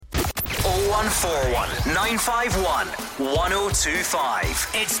0141 951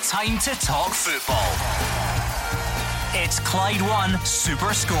 1025. It's time to talk football. It's Clyde One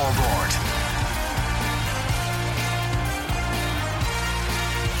Super Scoreboard.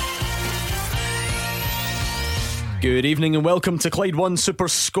 Good evening and welcome to Clyde One Super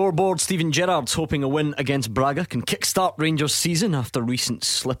Scoreboard. Stephen Gerrard's hoping a win against Braga can kickstart Rangers' season after recent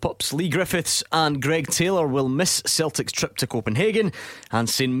slip-ups. Lee Griffiths and Greg Taylor will miss Celtic's trip to Copenhagen, and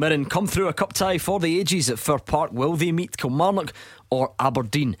St Mirren come through a cup tie for the ages at Fir Park. Will they meet Kilmarnock or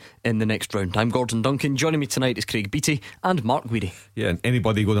Aberdeen in the next round? I'm Gordon Duncan. Joining me tonight is Craig Beattie and Mark Weary. Yeah, and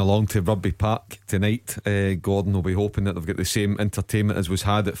anybody going along to Rugby Park tonight, Gordon will be hoping that they've got the same entertainment as was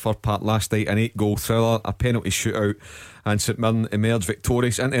had at Fir Park last night. An 8-goal thriller, a penalty shootout, and St Mirren emerge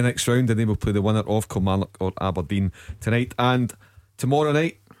victorious into the next round, and they will play the winner of Kilmarnock or Aberdeen tonight. And tomorrow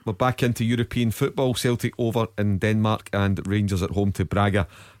night we're back into European football. Celtic over in Denmark and Rangers at home to Braga,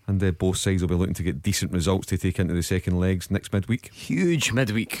 and both sides will be looking to get decent results to take into the second legs next midweek. Huge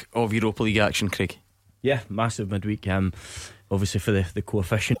midweek of Europa League action, Craig. Yeah, massive midweek. Obviously for the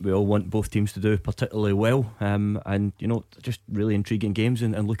coefficient, we all want both teams to do particularly well, and you know, just really intriguing games,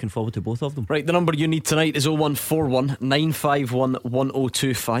 and looking forward to both of them. Right, the number you need tonight is 0141 951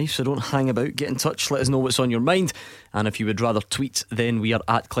 1025. So don't hang about, get in touch, let us know what's on your mind. And if you would rather tweet, then we are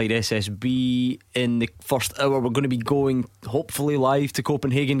at Clyde SSB. In the first hour we're going to be going hopefully live to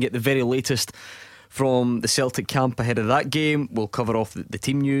Copenhagen, get the very latest from the Celtic camp ahead of that game. We'll cover off the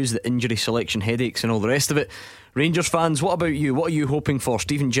team news, the injury, selection, headaches and all the rest of it. Rangers fans, what about you? What are you hoping for?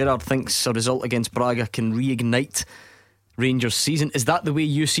 Stephen Gerrard thinks a result against Braga can reignite Rangers' season. Is that the way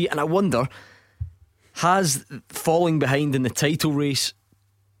you see it? And I wonder, has falling behind in the title race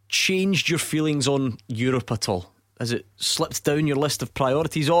changed your feelings on Europe at all? Has it slipped down your list of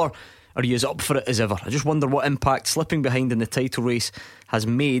priorities, or are you as up for it as ever? I just wonder what impact slipping behind in the title race has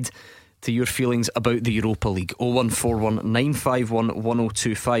made to your feelings about the Europa League. 0141 951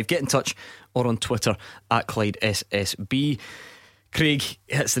 1025. Get in touch, or on Twitter at Clyde SSB. Craig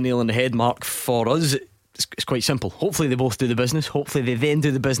hits the nail on the head, Mark. For us, it's quite simple. Hopefully they both do the business. Hopefully they then do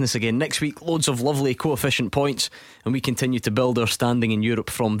the business again next week. Loads of lovely coefficient points, and we continue to build our standing in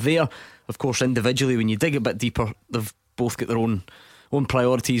Europe from there. Of course, individually, when you dig a bit deeper, they've both got their own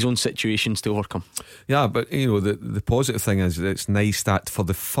priorities, own situations to overcome. Yeah, but you know, the positive thing is it's nice that for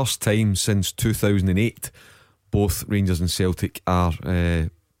the first time since 2008 both Rangers and Celtic are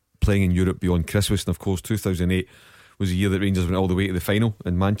playing in Europe beyond Christmas. And of course 2008 was the year that Rangers went all the way to the final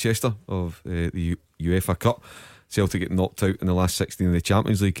in Manchester of the UEFA Cup. Celtic get knocked out in the last 16 of the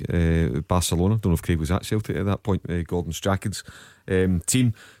Champions League. Barcelona, don't know if Craig was at Celtic at that point, Gordon Strachan's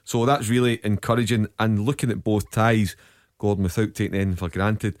team. So that's really encouraging. And looking at both ties, Gordon, without taking anything for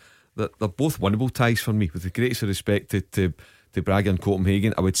granted, that they're both winnable ties for me, with the greatest respect to Braga and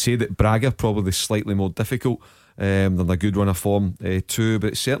Copenhagen. I would say that Braga probably slightly more difficult than a good run of form too,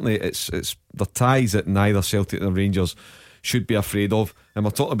 but certainly it's the ties that neither Celtic nor Rangers should be afraid of. And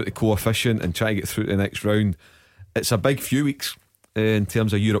we're talking about the coefficient and trying to get through to the next round. It's a big few weeks in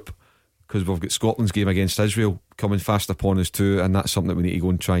terms of Europe, because we've got Scotland's game against Israel coming fast upon us too, and that's something that we need to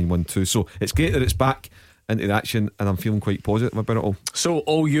go and try and win too. So it's great that it's back into the action, and I'm feeling quite positive about it all. So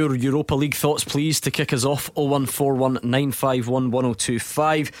all your Europa League thoughts please to kick us off. 0141 951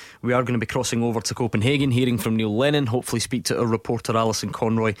 1025. We are going to be crossing over to Copenhagen, hearing from Neil Lennon, hopefully speak to our reporter Alison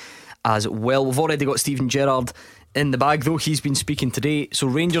Conroy as well. We've already got Stephen Gerrard in the bag though, he's been speaking today. So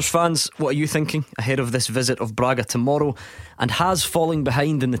Rangers fans, what are you thinking ahead of this visit of Braga tomorrow? And has falling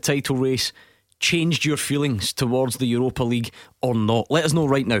behind in the title race changed your feelings towards the Europa League or not? Let us know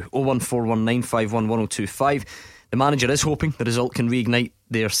right now. 0141 951 1025. The manager is hoping the result can reignite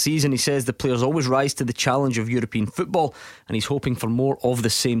their season. He says the players always rise to the challenge of European football, and he's hoping for more of the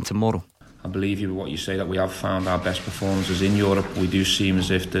same tomorrow. I believe you what you say, that we have found our best performances in Europe. We do seem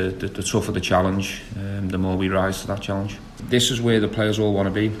as if the tougher the challenge, the more we rise to that challenge. This is where the players all want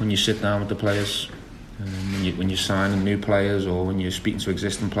to be. When you sit down with the players, when you're signing new players, or when you're speaking to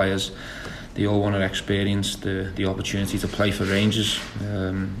existing players, they all want to experience the opportunity to play for Rangers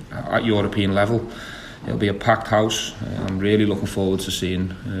at European level. It'll be a packed house. I'm really looking forward to seeing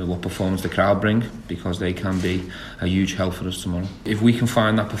what performance the crowd bring, because they can be a huge help for us tomorrow. If we can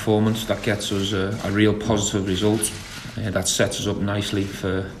find that performance that gets us a real positive result, that sets us up nicely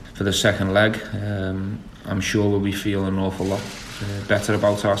for the second leg, I'm sure we'll be feeling an awful lot better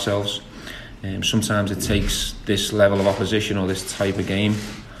about ourselves. Sometimes it takes this level of opposition or this type of game,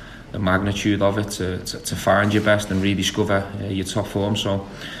 the magnitude of it, to find your best and rediscover your top form. So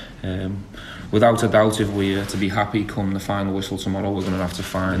without a doubt, if we are to be happy come the final whistle tomorrow, we're going to have to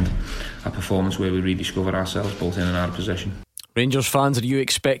find a performance where we rediscover ourselves both in and out of possession. Rangers fans, are you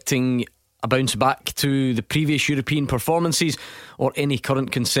expecting a bounce back to the previous European performances, or any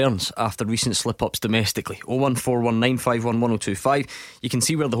current concerns after recent slip-ups domestically? 01419511025. You can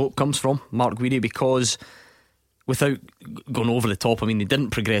see where the hope comes from, Mark Guidi, because without going over the top, I mean, they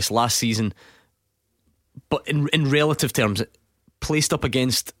didn't progress last season, but in relative terms, placed up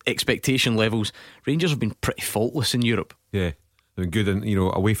against expectation levels, Rangers have been pretty faultless in Europe. Yeah, they've been good, and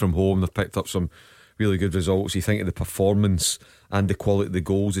away from home they've picked up some really good results. You think of the performance and the quality of the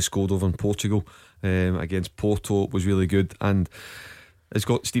goals they scored over in Portugal against Porto was really good. And as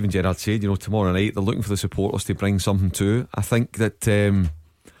Stephen Gerrard said, tomorrow night they're looking for the supporters to bring something to. I think that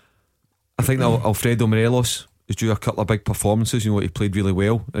Alfredo Morelos is due a couple of big performances. He played really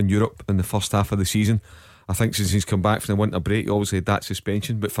well in Europe in the first half of the season. I think since he's come back from the winter break, he always had that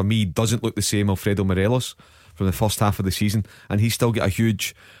suspension, but for me, he doesn't look the same Alfredo Morelos from the first half of the season, and he's still got a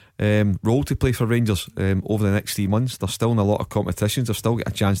huge role to play for Rangers over the next 3 months. They're still in a lot of competitions. They've still got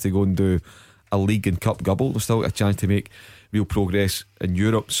a chance to go and do a league and cup gobble. They've still got a chance to make real progress in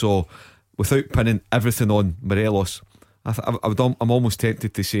Europe. So without pinning everything on Morelos, I'm almost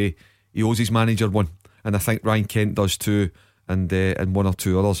tempted to say he owes his manager one, and I think Ryan Kent does too, and one or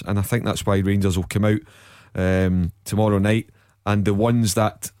two others. And I think that's why Rangers will come out tomorrow night, and the ones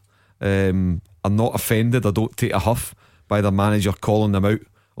that are not offended or don't take a huff by their manager calling them out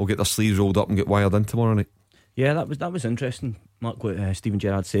will get their sleeves rolled up and get wired in tomorrow night. Yeah, that was interesting, Mark, what Stephen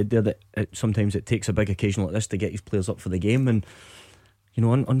Gerrard said there, that sometimes it takes a big occasion like this to get his players up for the game. And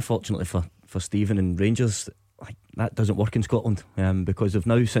unfortunately for Stephen and Rangers, that doesn't work in Scotland, because they've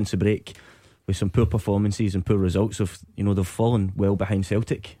now, since the break, with some poor performances and poor results, they've fallen well behind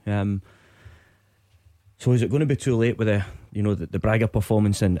Celtic. So is it going to be too late with the Braga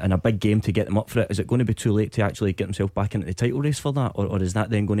performance and a big game to get them up for it? Is it going to be too late to actually get themselves back into the title race for that, or is that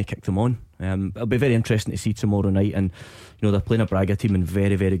then going to kick them on? It'll be very interesting to see tomorrow night. And they're playing a Braga team in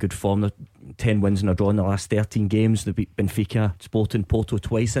very, very good form. They're 10 wins and a draw in the last 13 games. They beat Benfica, Sporting, Porto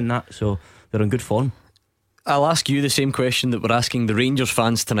twice in that, so they're in good form. I'll ask you the same question that we're asking the Rangers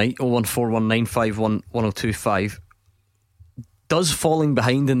fans tonight. 01419511025. Does falling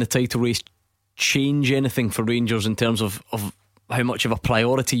behind in the title race change anything for Rangers in terms of how much of a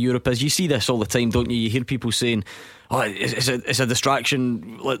priority Europe is? You see this all the time, don't you? You hear people saying, it's a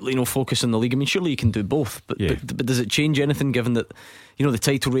distraction, focus on the league. I mean, surely you can do both, but does it change anything given that the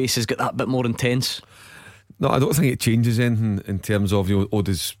title race has got that bit more intense? No, I don't think it changes anything in terms of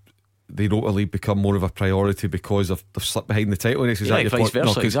does the Europa League become more of a priority because they've slipped behind the title race? Vice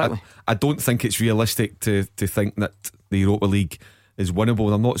versa, exactly. I don't think it's realistic to think that the Europa League is winnable,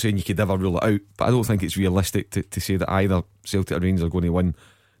 and I'm not saying you could ever rule it out, but I don't think it's realistic to say that either Celtic or Rangers are going to win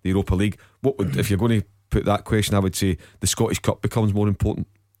the Europa League. If you're going to put that question, I would say the Scottish Cup becomes more important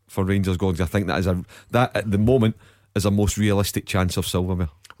for Rangers, because I think that at the moment is a most realistic chance of silverware.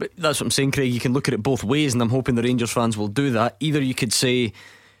 But that's what I'm saying, Craig. You can look at it both ways, and I'm hoping the Rangers fans will do that. Either you could say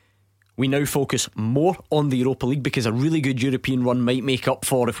we now focus more on the Europa League because a really good European run might make up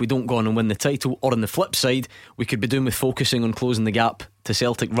for if we don't go on and win the title, or on the flip side, we could be doing with focusing on closing the gap to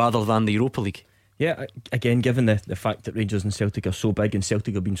Celtic rather than the Europa League. Yeah, again, given the fact that Rangers and Celtic are so big and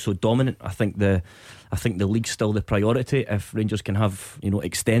Celtic have been so dominant, I think the league's still the priority. If Rangers can have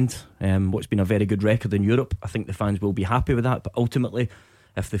extend what's been a very good record in Europe, I think the fans will be happy with that. But ultimately,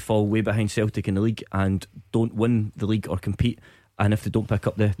 if they fall way behind Celtic in the league and don't win the league or compete, and if they don't pick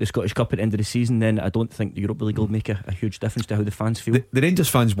up the Scottish Cup at the end of the season, then I don't think the Europa League will make a huge difference to how the fans feel. The Rangers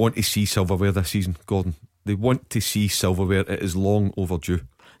fans want to see silverware this season, Gordon. They want to see silverware. It is long overdue.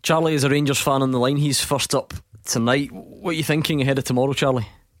 Charlie is a Rangers fan on the line. He's first up tonight. What are you thinking ahead of tomorrow, Charlie?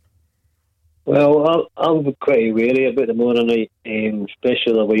 Well, I'll be quite wary about tomorrow night,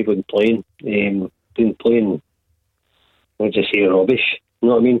 especially the way we've been playing. Been playing, I'll just say rubbish. You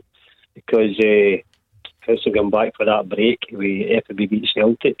know what I mean? Because first we come back for that break, we FB beat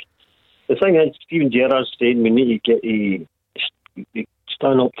Celtic. The thing is, Stephen Gerrard's saying we need to get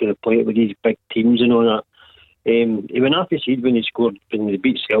stand up to the plate with these big teams and all that. He went off his head when they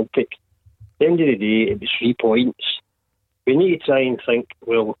beat Celtic. At the end of the day, it was 3 points. We need to try and think,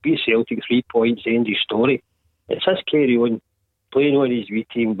 well, we'll beat Celtic, 3 points, end of story. It's us carry on playing all these wee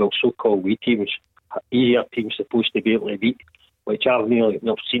teams, well, so-called wee teams, easier teams supposed to be able to beat, which I've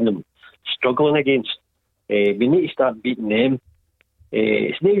not seen them struggling against. We need to start beating them.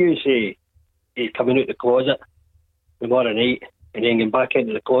 It's no use coming out the closet tomorrow night and then going back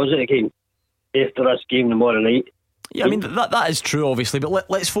into the closet again after this game tomorrow night. Yeah, I mean that is true, obviously, but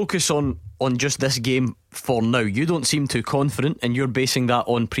let's focus on just this game for now. You don't seem too confident, and you're basing that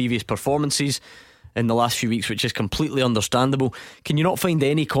on previous performances in the last few weeks, which is completely understandable. Can you not find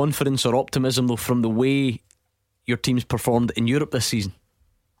any confidence or optimism though from the way your team's performed in Europe this season?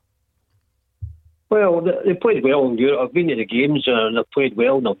 Well, they played well in Europe. I've been to the games and they've played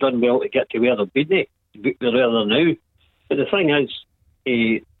well and they've done well to get to where they've been. Where they're now. But the thing is,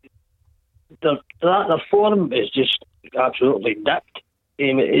 their form is just absolutely dipped.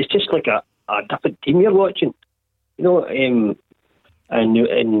 It's just like a different team you're watching. You know, and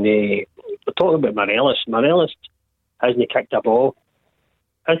we're talking about Morelos. Morelos hasn't kicked a ball.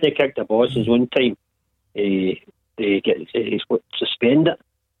 Hasn't kicked a ball since one time. He's suspended.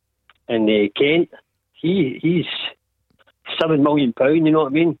 And Kent, he's £7 million. You know what I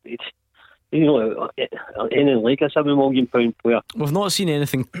mean? It's, you know, anything like a £7 million player. We've not seen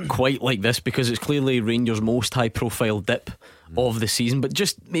anything quite like this because it's clearly Rangers' most high-profile dip of the season. But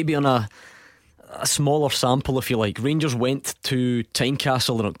just maybe on a smaller sample, if you like. Rangers went to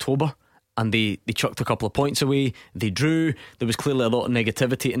Tynecastle in October and they chucked a couple of points away. They drew. There was clearly a lot of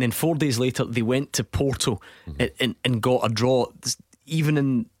negativity, and then 4 days later they went to Porto and got a draw. Even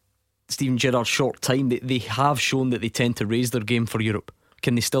in Steven Gerrard's short time, they have shown that they tend to raise their game for Europe.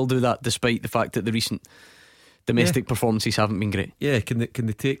 Can they still do that despite the fact that the recent domestic performances haven't been great? Yeah, can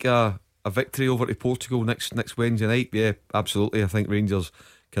they take a victory over to Portugal next Wednesday night? Yeah, absolutely. I think Rangers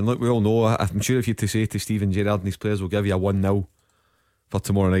can. Look, we all know, I'm sure if you to say to Steven Gerrard and his players, will give you a 1-0 for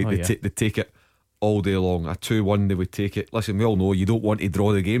tomorrow night. They take it all day long. A 2-1 they would take it. Listen, we all know you don't want to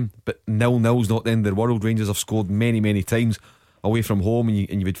draw the game, but 0-0's not the end of the world. Rangers have scored many times away from home, and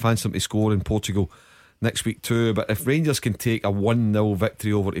you would fancy them to score in Portugal next week too. But if Rangers can take a 1-0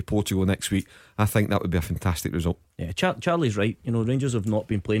 victory over to Portugal next week, I think that would be a fantastic result. Yeah, Charlie's right. You know, Rangers have not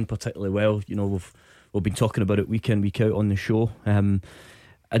been playing particularly well. You know, we've been talking about it week in, week out on the show. And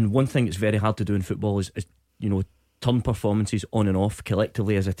one thing that's very hard to do in football is you know, turn performances on and off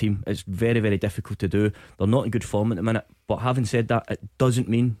collectively as a team. It's very difficult to do. They're not in good form at the minute, but having said that, it doesn't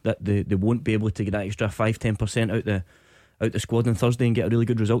mean that they won't be able to get that extra 5-10% out the squad on Thursday and get a really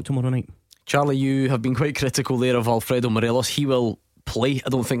good result tomorrow night. Charlie, you have been quite critical there of Alfredo Morelos. He will play, I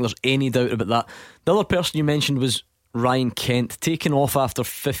don't think there's any doubt about that. The other person you mentioned was Ryan Kent, taken off after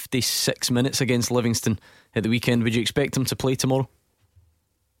 56 minutes against Livingston at the weekend. Would you expect him to play tomorrow?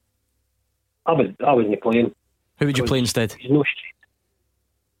 I wouldn't play him. Who would you play instead? There's no street.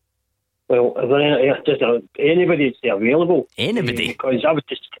 Well, just anybody that's available. Anybody? Because I will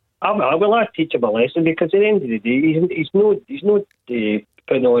teach him a lesson, because at the end of the day, he's no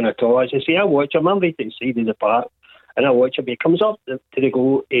putting on at all. As I say, I watch him. I'm right inside of the park, and I watch him. He comes up to the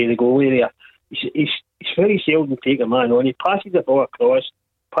goal area. He's very seldom taking a man on. He passes the ball across,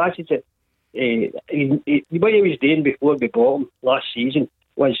 passes it. What he was doing before we bought him last season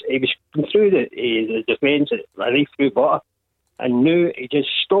was he was going through the defence right through butter, and now he just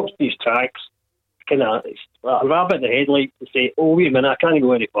stops these tracks, kind of a rabbit in the headlight, to say, "Oh, wait a minute, I can't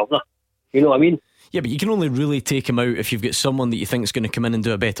go any further." You know what I mean? Yeah, but you can only really take him out if you've got someone that you think is going to come in and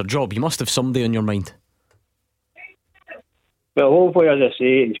do a better job. You must have somebody on your mind. Well, hopefully, as I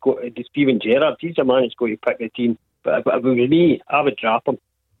say, he's got Steven Gerrard. He's the man that's going to pick the team. But if it was me, I would drop him.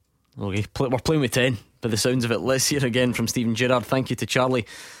 Okay, we're playing with 10 by the sounds of it. Let's hear again from Steven Gerrard. Thank you to Charlie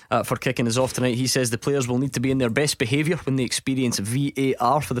for kicking us off tonight. He says the players will need to be in their best behaviour when they experience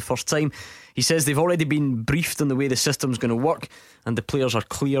VAR for the first time. He says they've already been briefed on the way the system's going to work, and the players are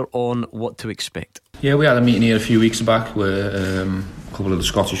clear on what to expect. Yeah, we had a meeting here a few weeks back where a couple of the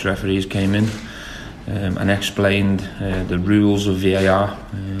Scottish referees came in and explained the rules of VAR,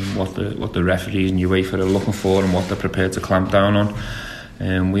 what the referees and UEFA are looking for and what they're prepared to clamp down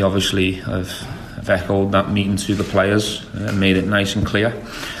on. We obviously have echoed that meeting to the players and made it nice and clear.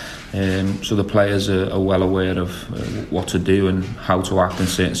 So the players are well aware of what to do and how to act in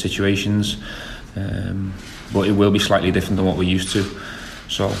certain situations. But it will be slightly different than what we're used to.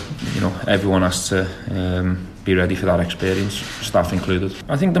 So, you know, everyone has to be ready for that experience, staff included.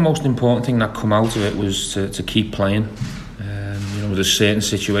 I think the most important thing that come out of it was to keep playing. You know, there's certain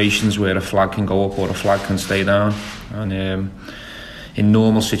situations where a flag can go up or a flag can stay down, and in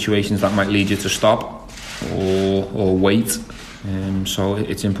normal situations that might lead you to stop or wait. So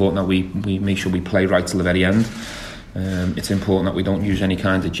it's important that we make sure we play right till the very end. It's important that we don't use any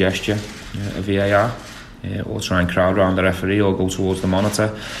kind of gesture of VAR or try and crowd around the referee or go towards the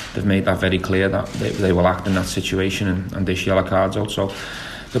monitor. They've made that very clear that they will act in that situation and dish yellow cards out. So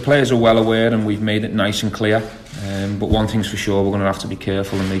the players are well aware, and we've made it nice and clear. But one thing's for sure, we're going to have to be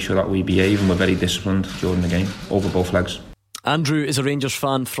careful and make sure that we behave, and we're very disciplined during the game over both legs. Andrew is a Rangers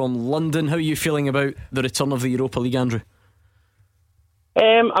fan from London. How are you feeling about the return of the Europa League, Andrew?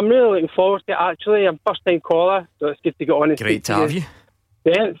 I'm really looking forward to it, actually. I'm first time caller, so it's good to get on and Great to have you.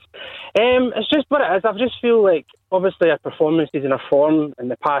 Yeah. It's just what it is. I just feel like, obviously, our performances and our form in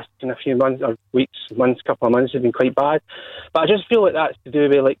the past in a few months, or weeks, couple of months have been quite bad. But I just feel like that's to do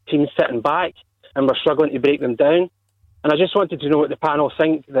with like teams sitting back. and we're struggling to break them down. And I just wanted to know what the panel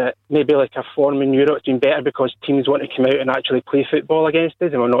think, that maybe like our form in Europe's been better because teams want to come out and actually play football against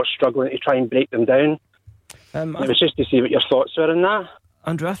us and we're not struggling to try and break them down. It was just to see what your thoughts were on that.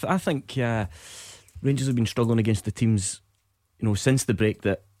 Andrew, I think Rangers have been struggling against the teams, since the break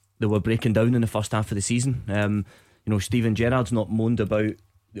that they were breaking down in the first half of the season. Steven Gerrard's not moaned about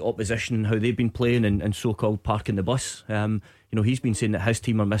the opposition and how they've been playing and so-called parking the bus. He's been saying that his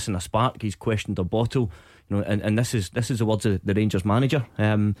team are missing a spark. He's questioned their bottle. And this is the words of the Rangers manager.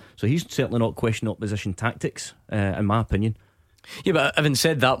 So he's certainly not questioning opposition tactics, in my opinion. Yeah, but having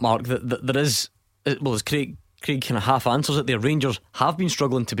said that, Mark, that there is, well, as Craig kind of half answers it there, Rangers have been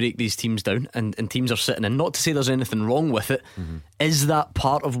struggling to break these teams down, and teams are sitting in. Not to say there's anything wrong with it. Is that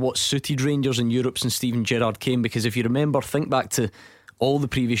part of what suited Rangers in Europe since Steven Gerrard came? Because if you remember, think back to all the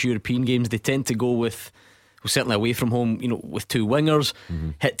previous European games, they tend to go with, certainly away from home, with two wingers,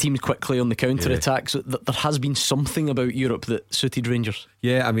 hit teams quickly on the counter-attack. So there has been something about Europe that suited Rangers.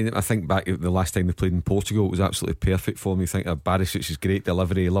 Yeah, I mean, I think back at the last time they played in Portugal, it was absolutely perfect for me. I think Barisic's great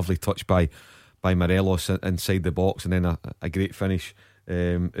delivery, lovely touch by Morelos inside the box, and then a great finish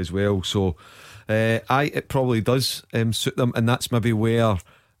as well. So it probably does suit them, and that's maybe where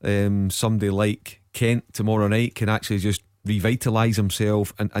somebody like Kent tomorrow night can actually just revitalise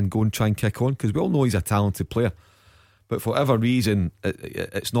himself and go and try and kick on, because we all know he's a talented player, but for whatever reason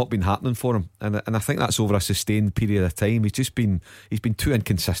it's not been happening for him, and I think that's over a sustained period of time. He's been too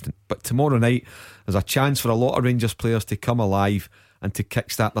inconsistent. But tomorrow night there's a chance for a lot of Rangers players to come alive and to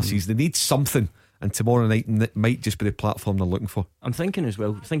kickstart their season. They need something, and tomorrow night might just be the platform they're looking for. I'm thinking as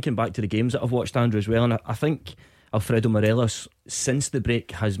well, thinking back to the games that I've watched, Andrew, as well, and I think Alfredo Morelos since the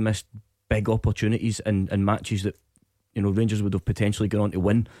break has missed big opportunities in matches that Rangers would have potentially gone on to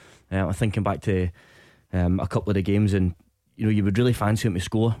win. I'm thinking back to a couple of the games, and you would really fancy him to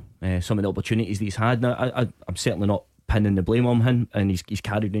score some of the opportunities that he's had. Now I'm certainly not pinning the blame on him, and he's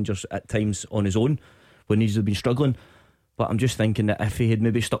carried Rangers at times on his own when he's been struggling. But I'm just thinking that if he had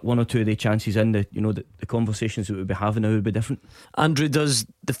maybe stuck one or two of the chances in, the conversations that we'd be having now would be different. Andrew, does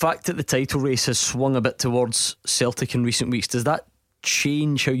the fact that the title race has swung a bit towards Celtic in recent weeks, does that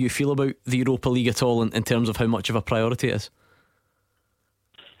change how you feel about the Europa League at all in terms of how much of a priority it is?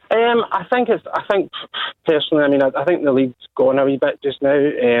 I think personally, I think the league's gone a wee bit just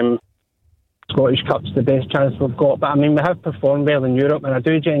now. Scottish Cup's the best chance we've got, but we have performed well in Europe, and I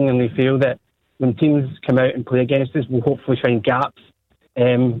do genuinely feel that when teams come out and play against us, we'll hopefully find gaps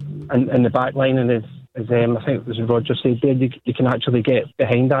in the back line, and as I think as Roger said there, you can actually get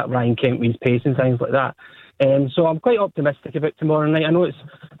behind that. Ryan Kent-Wee's pace and things like that. So I'm quite optimistic about tomorrow night. I know it's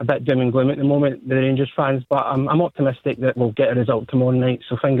a bit doom and gloom at the moment, the Rangers fans, but I'm optimistic that we'll get a result tomorrow night,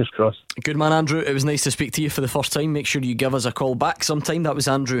 so fingers crossed. Good man, Andrew. It was nice to speak to you for the first time. Make sure you give us a call back sometime. That was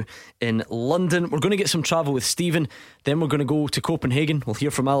Andrew in London. We're going to get some travel with Stephen, then we're going to go to Copenhagen. We'll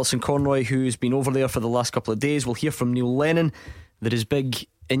hear from Alison Conroy, who's been over there for the last couple of days. We'll hear from Neil Lennon. There is big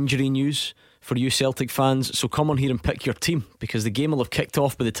injury news for you Celtic fans, so come on here and pick your team, because the game will have kicked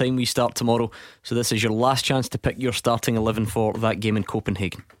off by the time we start tomorrow. So this is your last chance to pick your starting 11 for that game in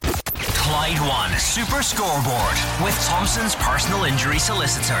Copenhagen. Clyde One Super Scoreboard with Thompson's personal injury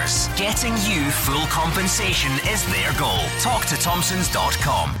solicitors. Getting you full compensation is their goal. Talk to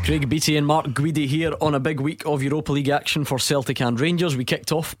Thompsons.com. Craig Beattie and Mark Guidi here on a big week of Europa League action for Celtic and Rangers. We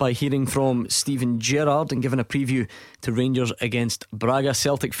kicked off by hearing from Steven Gerrard and giving a preview to Rangers against Braga.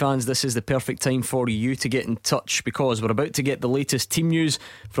 Celtic fans, this is the perfect time for you to get in touch, because we're about to get the latest team news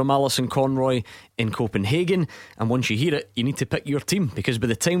from Alison Conroy in Copenhagen, and once you hear it, you need to pick your team, because by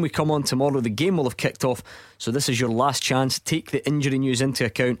the time we come on tomorrow, the game will have kicked off. So this is your last chance. Take the injury news into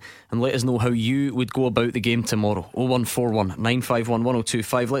account and let us know how you would go about the game tomorrow. 0141 951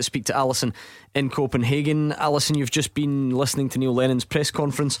 1025. Let's speak to Alison in Copenhagen. Alison, you've just been listening to Neil Lennon's press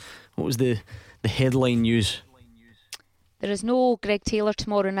conference. What was the headline news? There is no Greg Taylor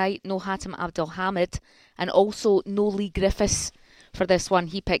tomorrow night, no Hatem Abdelhamid, and also no Lee Griffiths for this one.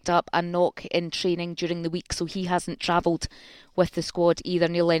 He picked up a knock in training during the week, so he hasn't travelled with the squad either.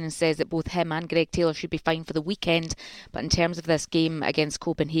 Neil Lennon says that both him and Greg Taylor should be fine for the weekend, but in terms of this game against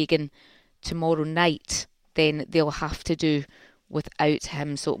Copenhagen tomorrow night, then they'll have to do without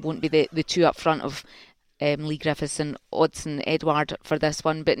him, so it won't be the two up front of Lee Griffiths and Odsonne Edouard for this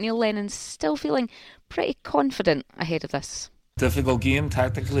one. But Neil Lennon's still feeling pretty confident ahead of this. Difficult game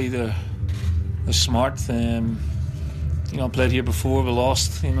tactically. They're smart. Played here before, we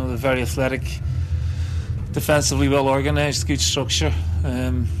lost. They're very athletic, defensively well organised, good structure.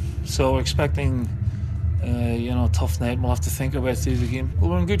 So we're expecting a tough night. We'll have to think about through the game.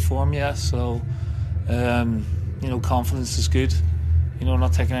 Well, we're in good form, yeah. So confidence is good.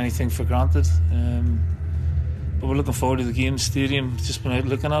 not taking anything for granted. But we're looking forward to the game. Stadium, just been out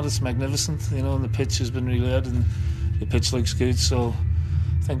looking at it, it's magnificent, and the pitch has been relayed and the pitch looks good. So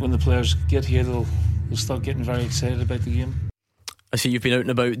I think when the players get here, they'll start getting very excited about the game. I see you've been out and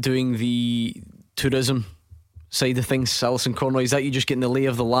about doing the tourism side of things, Alison Conroy. Is that you just getting the lay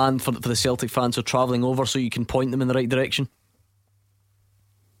of the land for the Celtic fans who are travelling over so you can point them in the right direction?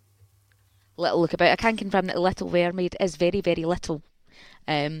 Little look about. I can confirm that the Little Mermaid is very, very little.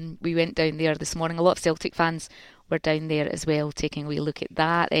 We went down there this morning. A lot of Celtic fans were down there as well, taking a wee look at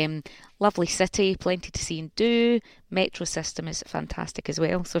that. Lovely city, plenty to see and do. Metro system is fantastic as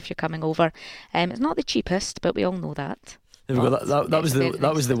well. So if you're coming over, it's not the cheapest, but we all know that. There we go.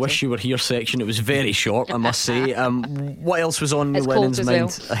 That was the wish you were here section. It was very short, I must say. What else was on Lennon's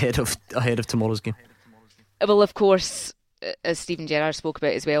mind ahead of tomorrow's game? Well, of course, as Stephen Gerrard spoke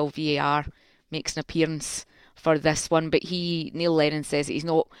about as well, VAR makes an appearance for this one, but Neil Lennon says that he's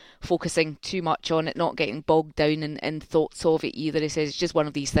not focusing too much on it, not getting bogged down in thoughts of it either. He says it's just one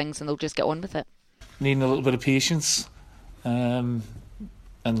of these things and they'll just get on with it. Needing a little bit of patience, and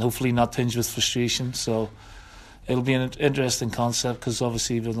hopefully not tinged with frustration. So it'll be an interesting concept because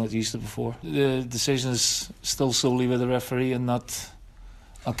obviously we've not used it before. The decision is still solely with the referee and not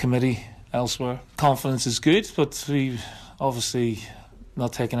a committee elsewhere. Confidence is good, but we obviously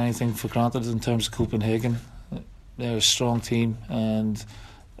not taking anything for granted in terms of Copenhagen. They're a strong team and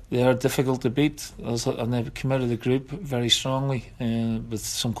they are difficult to beat, and they've come out of the group very strongly with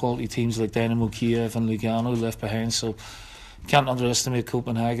some quality teams like Dynamo Kiev and Lugano left behind. So can't underestimate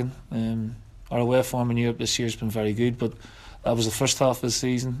Copenhagen. Our away form in Europe this year has been very good, but that was the first half of the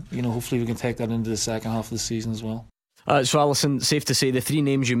season. Hopefully we can take that into the second half of the season as well. So Alison, safe to say the three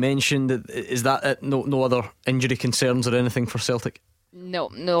names you mentioned, is that it? No other injury concerns or anything for Celtic? No,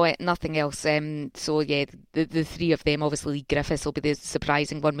 nothing else. So yeah, the three of them, obviously Lee Griffiths will be the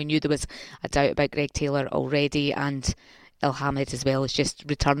surprising one. We knew there was a doubt about Greg Taylor already, and Elhamed as well is just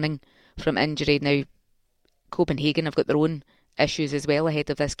returning from injury. Now Copenhagen have got their own issues as well ahead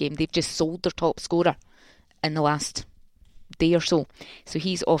of this game. They've just sold their top scorer in the last day or so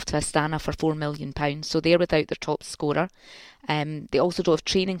he's off to Astana for £4 million, so they're without their top scorer. They also don't have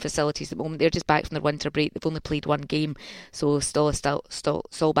training facilities at the moment. They're just back from their winter break. They've only played one game, so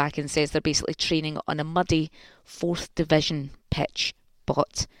Solbakken says they're basically training on a muddy 4th division pitch,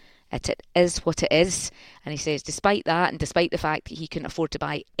 but it is what it is. And he says despite that, and despite the fact that he couldn't afford to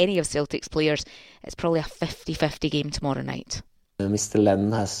buy any of Celtic's players, it's probably a 50-50 game tomorrow night. Mr.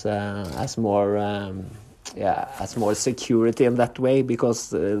 Lennon has more security in that way because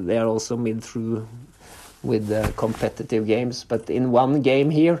they are also mid through with competitive games. But in one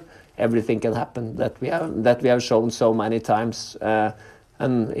game here, everything can happen that we have shown so many times.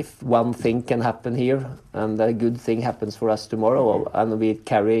 And if one thing can happen here, and a good thing happens for us tomorrow, and we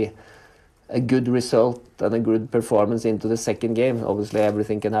carry a good result and a good performance into the second game, obviously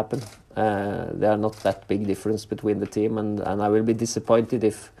everything can happen. There are not that big difference between the team, and I will be disappointed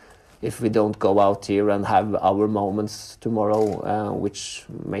if we don't go out here and have our moments tomorrow, which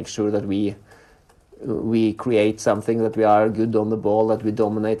makes sure that we create something, that we are good on the ball, that we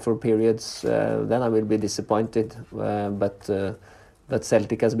dominate for periods. Then I will be disappointed. But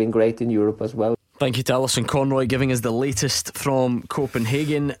Celtic has been great in Europe as well. Thank you to Alison Conroy giving us the latest from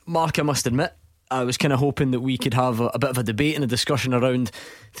Copenhagen. Mark, I must admit, I was kind of hoping that we could have a bit of a debate and a discussion around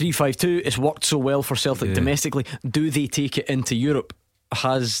 3-5-2. It's worked so well for Celtic domestically. Do they take it into Europe?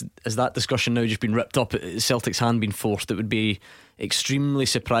 Has that discussion now just been ripped up? Celtic's hand been forced? It would be extremely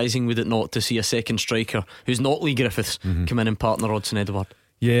surprising, would it not, to see a second striker who's not Lee Griffiths come in and partner Odsonne Edouard.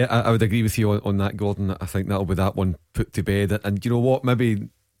 Yeah, I would agree with you on that, Gordon. I think that'll be that one put to bed. And you know what, maybe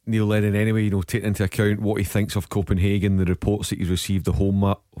Neil Lennon anyway, taking into account what he thinks of Copenhagen, the reports that he's received, the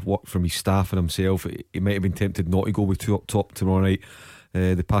home work from his staff and himself, he might have been tempted not to go with two up top tomorrow night.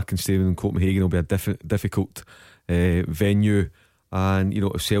 The Parken Stadium in Copenhagen will be a difficult venue. And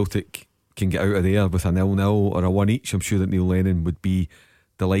if Celtic can get out of there with a 0-0 or a 1 each, I'm sure that Neil Lennon would be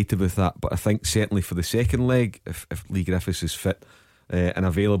delighted with that. But I think certainly for the second leg, if Lee Griffiths is fit and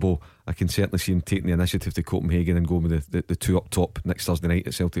available, I can certainly see him taking the initiative to Copenhagen and going with the two up top next Thursday night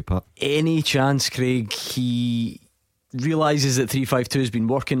at Celtic Park. Any chance, Craig, he realises that 3-5-2 has been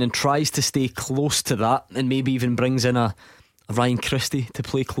working and tries to stay close to that, and maybe even brings in a Ryan Christie to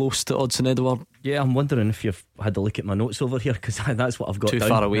play close to Odsonne Edouard? Yeah, I'm wondering if you've had a look at my notes over here, because that's what I've got. Too down.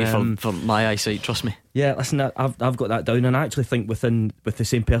 Far away from my eyesight, trust me. Yeah, listen, I've got that down, and I actually think with the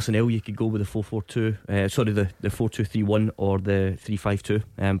same personnel you could go with the 4-4-2, the 4-2-3-1 or the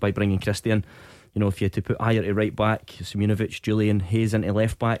 3-5-2 by bringing Christie in. If you had to put Ajer to right back, Simunovic, Julian, Hayes into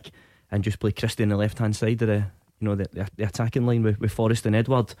left back, and just play Christie on the left hand side of the attacking line with Forrest and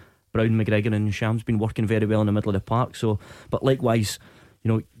Edward. Brown, McGregor and Sham's been working very well in the middle of the park. So, but likewise,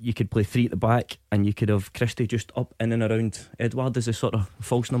 you could play 3 at the back, and you could have Christie just up in and around Edward as a sort of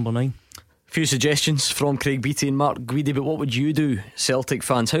false number 9. Few suggestions from Craig Beattie and Mark Guidi, but what would you do, Celtic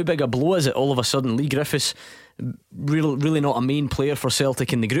fans? How big a blow is it all of a sudden? Lee Griffiths, really not a main player for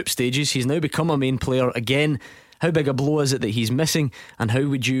Celtic in the group stages. He's now become a main player again. How big a blow is it that he's missing, and how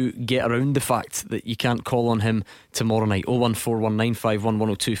would you get around the fact that you can't call on him tomorrow night?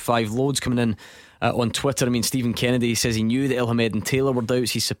 01419511025. Loads coming in on Twitter. I mean, Stephen Kennedy says he knew that Elhamed and Taylor were doubts.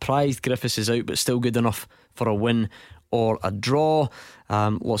 He's surprised Griffiths is out, but still good enough for a win or a draw.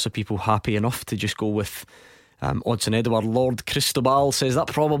 Lots of people happy enough to just go with Odsonne Edouard. Lord Cristobal says that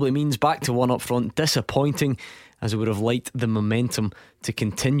probably means back to 1 up front. Disappointing, as it would have liked the momentum to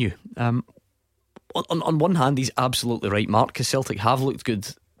continue. On one hand, he's absolutely right, Mark, because Celtic have looked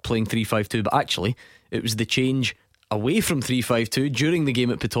good playing 3-5-2, but actually it was the change away from 3-5-2 during the game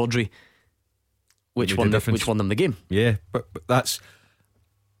at Pittodrie which won them the game. Yeah, but that's,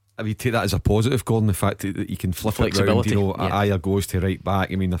 I mean, take that as a positive, Gordon, the fact that you can flip it round, Ayer goes to right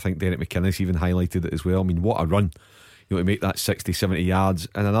back. I mean, I think Derek McInnes even highlighted it as well. I mean, what a run, to make that 60-70 yards.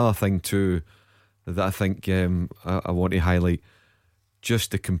 And another thing too that I think I want to highlight,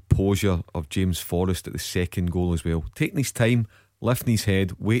 just the composure of James Forrest at the second goal as well, taking his time, lifting his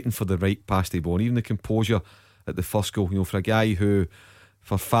head, waiting for the right pass to go on. Even the composure at the first goal, for a guy who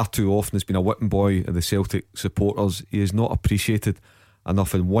for far too often has been a whipping boy of the Celtic supporters, he is not appreciated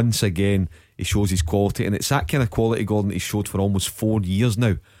enough, and once again he shows his quality, and it's that kind of quality, Gordon, he's showed for almost 4 years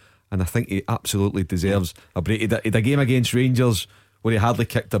now, and I think he absolutely deserves a break. He had a game against Rangers where he hardly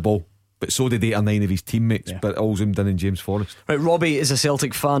kicked a ball, but so did 8 or 9 of his teammates, but it all zoomed in James Forrest. Right, Robbie is a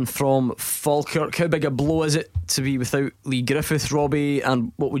Celtic fan from Falkirk. How big a blow is it to be without Lee Griffiths, Robbie,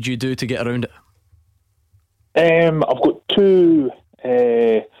 and what would you do to get around it? I've got 2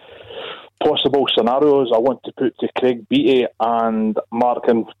 possible scenarios I want to put to Craig Beattie and Mark.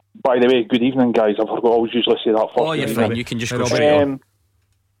 And by the way, good evening, guys. I always usually say that first. Oh, you're fine. You can just go straight on.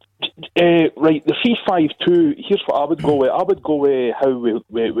 Right, the 3-5-2. Here's what I would go with. I would go with how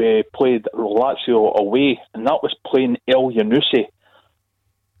we played Lazio away, and that was playing Elyounoussi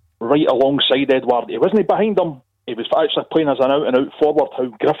right alongside Edward. He wasn't behind him. He was actually playing as an out-and-out forward, how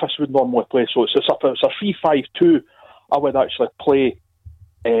Griffiths would normally play. So it's a 3-5-2. I would actually play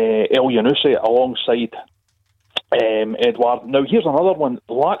Elyounoussi alongside Edward. Now, here's another one.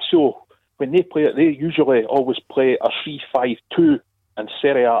 Lazio, when they play it, they usually always play a 3-5-2 in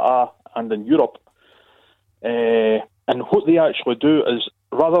Serie A and in Europe. And what they actually do is,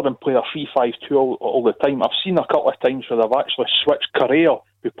 rather than play a 3-5-2 all the time, I've seen a couple of times where they've actually switched Correa,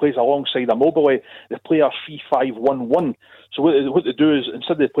 who plays alongside Immobile. They play a 3-5-1-1. So what they do is,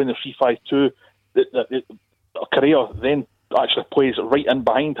 instead of playing the 3-5-2, Correa then actually plays right in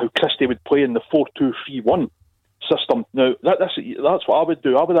behind how Christie would play in the 4-2-3-1 system. Now, that's what I would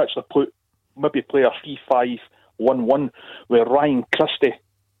do. I would actually maybe play a 3-5-1-1 with Ryan Christie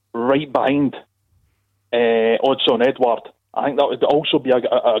right behind Odsonne Edouard. I think that would also be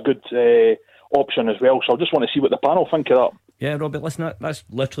a good option as well. So I just want to see what the panel think of that. Yeah, Robert, listen, that's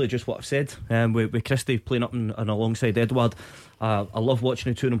literally just what I've said. With Christie playing up and alongside Edouard, I love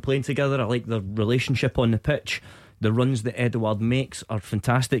watching the two of them playing together. I like their relationship on the pitch. The runs that Edouard makes are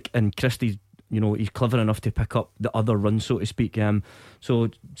fantastic, and Christie's, he's clever enough to pick up the other runs, so to speak. So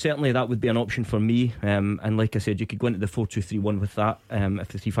certainly that would be an option for me. And like I said, you could go into the 4-2-3-1 with that if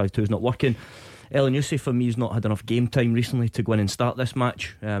the 3-5-2 is not working. Elyounoussi for me has not had enough game time recently to go in and start this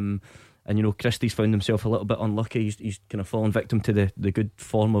match. And Christie's found himself a little bit unlucky. He's kind of fallen victim to the good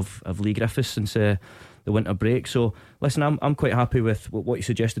form of Lee Griffiths since the winter break. So listen, I'm quite happy with what you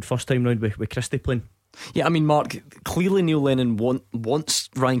suggested first time round with Christie playing. Yeah, I mean, Mark, clearly Neil Lennon wants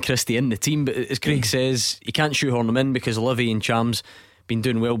Ryan Christie in the team, but as Craig says, you can't shoehorn him in because Olivier and Cham's been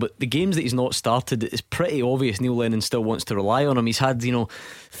doing well. But the games that he's not started, it's pretty obvious Neil Lennon still wants to rely on him. He's had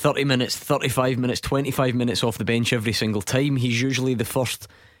 30 minutes, 35 minutes, 25 minutes off the bench every single time. He's usually the first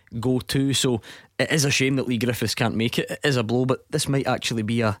go-to. So it is a shame that Lee Griffiths can't make it. It is a blow, but this might actually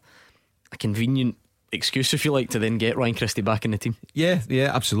be a convenient excuse, if you like, to then get Ryan Christie back in the team. Yeah,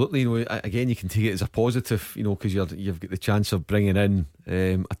 absolutely. Again, you can take it as a positive, because you've got the chance of bringing in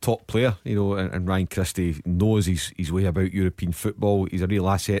a top player, and Ryan Christie knows his way about European football. He's a real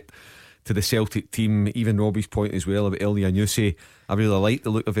asset to the Celtic team. Even Robbie's point as well about Elyounoussi, I really like the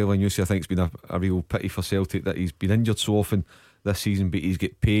look of Elyounoussi. I think it's been a real pity for Celtic that he's been injured so often this season, but he's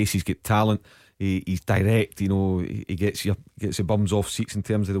got pace, he's got talent, he's direct, he gets the bums off seats in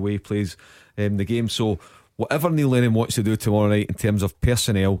terms of the way he plays the game. So whatever Neil Lennon wants to do tomorrow night in terms of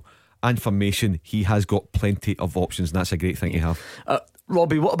personnel, and formation, he has got plenty of options, and that's a great thing to have.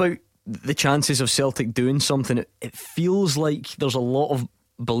 Robbie, what about the chances of Celtic doing something? It feels like there's a lot of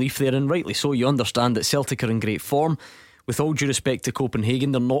belief there, and rightly so. You understand that Celtic are in great form. With all due respect to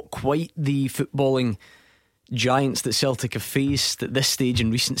Copenhagen, they're not quite the footballing giants that Celtic have faced at this stage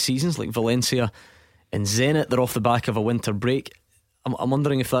in recent seasons, like Valencia and Zenit. They're off the back of a winter break. I'm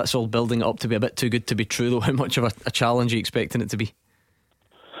wondering if that's all building it up to be a bit too good to be true, though. How much of a challenge are you expecting it to be?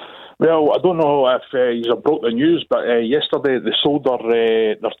 Well, I don't know if you broke the news, but yesterday they sold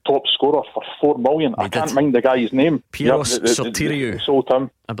their top scorer for $4 million. I can't mind the guy's name. Piros Sortiriou. They sold him,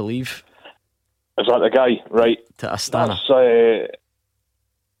 I believe. Is that the guy? Right. To Astana.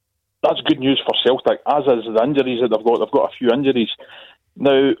 That's good news for Celtic, as is the injuries that they've got. They've got a few injuries.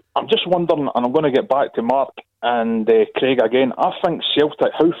 Now, I'm just wondering, and I'm going to get back to Mark and Craig again. I think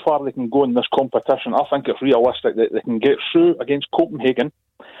Celtic, how far they can go in this competition, I think it's realistic that they can get through against Copenhagen.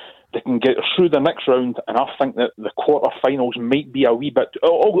 They can get through the next round, and I think that the quarter-finals might be a wee bit...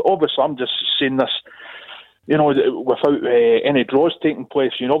 Obviously, I'm just saying this, without any draws taking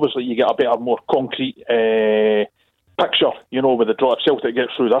place. Obviously, you get a better, more concrete picture, with the draw. If Celtic get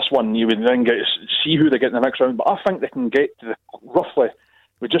through this one, you would then get to see who they get in the next round. But I think they can get to roughly,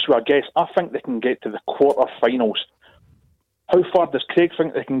 with a guess, I think they can get to the quarter-finals. How far does Craig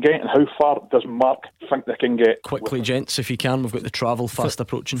think they can get, and how far does Mark think they can get? Quickly, gents, if you can. We've got the travel fast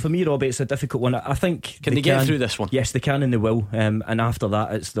approaching. For me, Robbie, it's a difficult one. I think Can they get through this one? Yes, they can, and they will. And after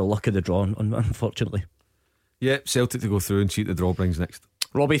that, it's the luck of the draw, unfortunately. Yeah, Celtic to go through and see what the draw brings next.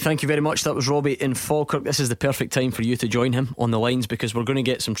 Robbie, thank you very much. That was Robbie in Falkirk. This is the perfect time for you to join him on the lines, because we're going to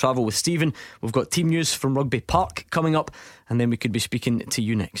get some travel with Stephen. We've got team news from Rugby Park coming up, and then we could be speaking to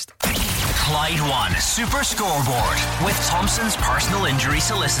you next. Clyde One Super Scoreboard with Thompson's personal injury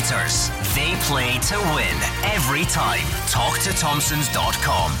solicitors. They play to win every time. Talk to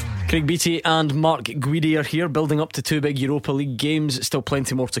Thompsons.com. Craig Beattie and Mark Guidi are here, building up to two big Europa League games. Still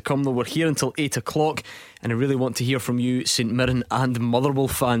plenty more to come, though. We're here until 8 o'clock, and I really want to hear from you, St Mirren and Motherwell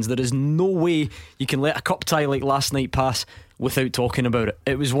fans. There is no way you can let a cup tie like last night pass without talking about it.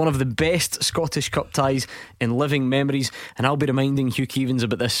 It was one of the best Scottish cup ties in living memories, and I'll be reminding Hugh Keevins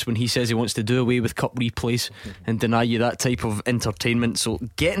about this when he says he wants to do away with cup replays and deny you that type of entertainment. So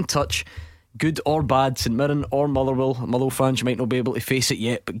get in touch, good or bad, St Mirren or Motherwell fans. You might not be able to face it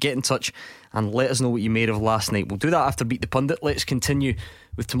yet, but get in touch and let us know what you made of last night. We'll do that after Beat the Pundit. Let's continue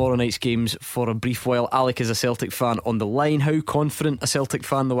with tomorrow night's games for a brief while. Alec is a Celtic fan on the line. How confident a Celtic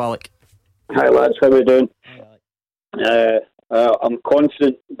fan though, Alec? Hi lads, how are we doing? I'm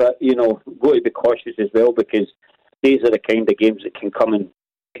confident, but got to be cautious as well, because these are the kind of games that can come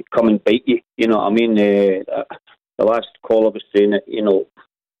and bite you. You know what I mean? The last caller was saying that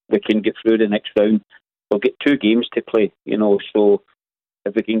we can get through the next round. We'll get two games to play. So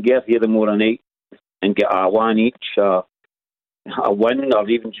if we can get here tomorrow night and get a one each, a win, or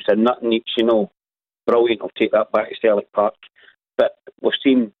even just a nothing each, brilliant. I'll take that back to Celtic Park. But we've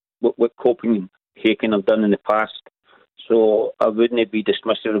seen what Copenhagen have done in the past. So I wouldn't be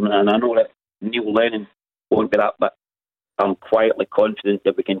dismissive of them, and I know that Neil Lennon won't be that, but I'm quietly confident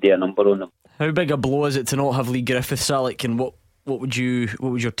that we can do a number on them. How big a blow is it to not have Lee Griffiths, Alec, and what would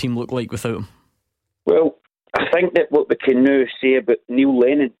your team look like without him? Well, I think that what we can now say about Neil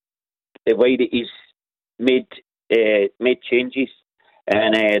Lennon, the way that he's made changes,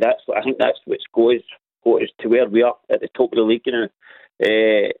 and I think that's what's got us to where we are at the top of the league now.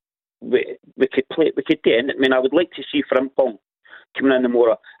 We could do it. I mean, I would like to see Frimpong coming in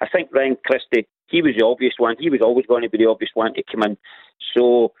tomorrow. I think Ryan Christie, he was the obvious one. He was always going to be the obvious one to come in.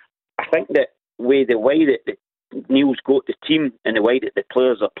 So I think that the way that Neil's got the team and the way that the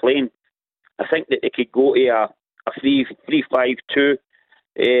players are playing, I think that they could go to a 3-5-2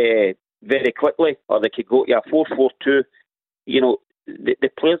 very quickly, or they could go to a 4-4-2. The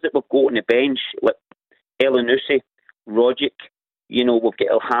players that we've got on the bench, like Elyounoussi, Rogic, we've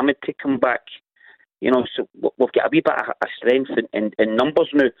got Elhamed to come back. So we've got a wee bit of strength in numbers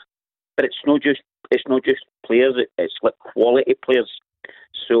now. But it's not just players. It's like quality players.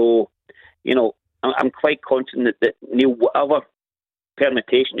 So I'm quite confident that Neil, whatever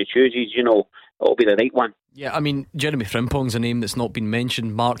permutation he chooses, it'll be the right one. Yeah, I mean, Jeremy Frimpong's a name that's not been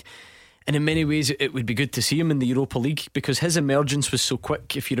mentioned, Mark. And in many ways, it would be good to see him in the Europa League, because his emergence was so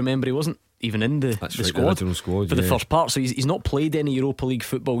quick. If you remember, he wasn't even in the squad for the first part, so he's not played any Europa League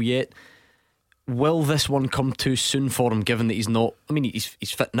football yet. Will this one come too soon for him, given that he's not? I mean,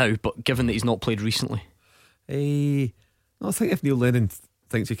 he's fit now, but given that he's not played recently? I think if Neil Lennon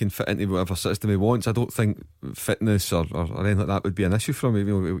thinks he can fit into whatever system he wants, I don't think fitness or anything like that would be an issue for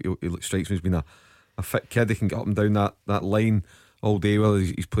him. He strikes me as being a fit kid. He can get up and down that line all day, whether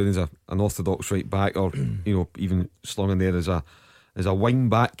he's playing as an orthodox right back or even slung in there as a wing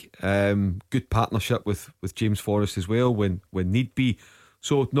back. Good partnership with James Forrest as well when need be.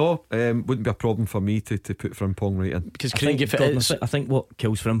 So no, wouldn't be a problem for me to put Frimpong right in. Because I think what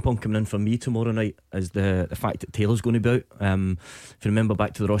kills Frimpong coming in for me tomorrow night is the fact that Taylor's going to be out. If you remember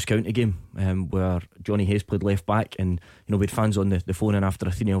back to the Ross County game, where Johnny Hayes played left back, and we had fans on the phone in after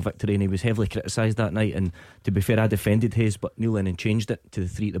a 3-0 victory, and he was heavily criticised that night. And to be fair, I defended Hayes, but Neil Lennon changed it to the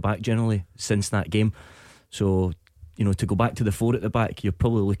 3 at the back generally since that game. So to go back to the 4 at the back, you're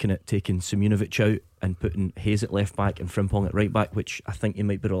probably looking at taking Simunovic out and putting Hayes at left back and Frimpong at right back, which I think you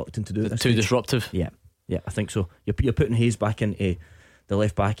might be reluctant to do. Too disruptive. Yeah, I think so. You're putting Hayes back into the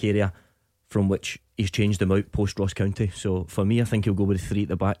left back area from which he's changed him out post Ross County. So for me, I think he'll go with the 3 at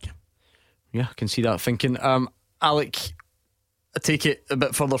the back. Yeah, I can see that thinking. Alec, I take it a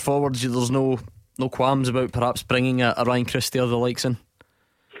bit further forwards, there's no qualms about perhaps bringing a Ryan Christie or the likes in?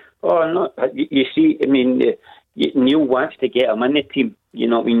 Oh no, you see, I mean, Neil wants to get him in the team. You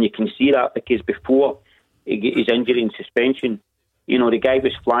know what I mean? You can see that because before his injury and suspension, the guy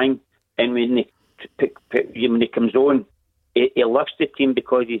was flying, and when he comes on, he lifts the team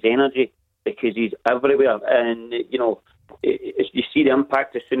because of his energy, because he's everywhere, and you see the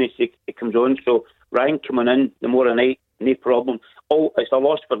impact as soon as he comes on. So Ryan coming in tomorrow night, no problem. Oh, it's a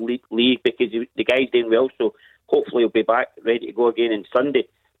loss for Lee because the guy's doing well, so hopefully he'll be back ready to go again on Sunday.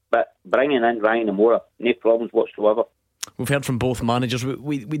 But bringing in Ryan Amora, no problems whatsoever. We've heard from both managers.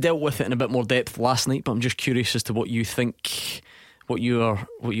 We dealt with it in a bit more depth last night, but I'm just curious as to what you think, what your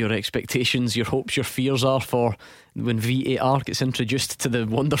expectations, your hopes, your fears are for when VAR gets introduced to the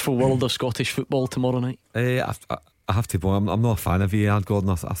wonderful world of Scottish football tomorrow night. I have to. I'm not a fan of VAR, Gordon.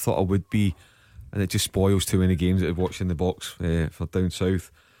 I thought I would be, and it just spoils too many games that I've watched in the box for down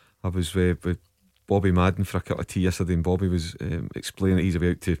south. I was with Bobby Madden for a cup of tea yesterday, and Bobby was explaining that he's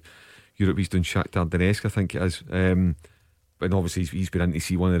about to Europe. He's done Shakhtar Donetsk, I think it is. But obviously he's been in to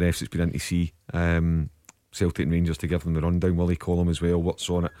see one of the refs that's been in to see Celtic and Rangers to give them the rundown. Will he call him as well, what's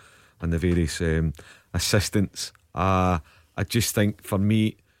on it, and the various assistants. I just think for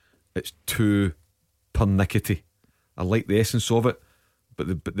me it's too pernickety. I like the essence of it, but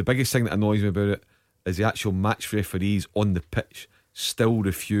the biggest thing that annoys me about it is the actual match referees on the pitch still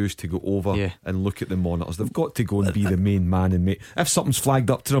refuse to go over and look at the monitors. They've got to go and be the main man and make. If something's flagged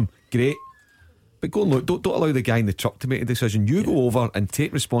up to them, great, but go and look. Don't allow the guy in the truck to make a decision. You go over and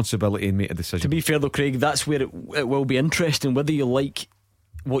take responsibility and make a decision. To be fair though, Craig, that's where it will be interesting whether you like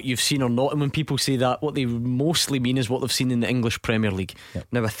what you've seen or not. And when people say that, what they mostly mean is what they've seen in the English Premier League.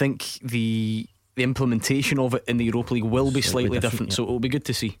 Now I think the implementation of it in the Europa League will be slightly different, so it'll be good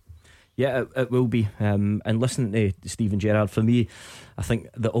to see. Yeah, it will be. And listening to Stephen Gerrard, for me, I think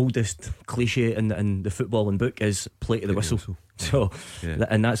the oldest cliche in the footballing book is play to the whistle. So,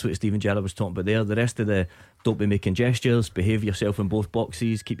 and that's what Stephen Gerrard was talking about there. The rest of the don't be making gestures, behave yourself in both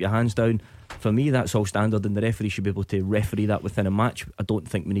boxes, keep your hands down. For me, that's all standard, and the referee should be able to referee that within a match. I don't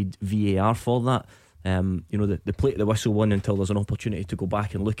think we need VAR for that. The play to the whistle one until there's an opportunity to go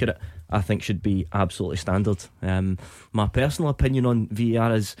back and look at it, I think should be absolutely standard. My personal opinion on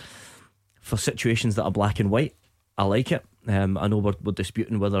VAR is, for situations that are black and white, I like it. I know we're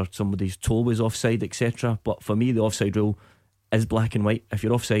disputing whether somebody's toe was offside, etc. But for me, the offside rule is black and white. If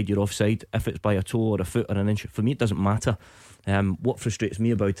you're offside, you're offside. If it's by a toe or a foot or an inch, for me it doesn't matter. What frustrates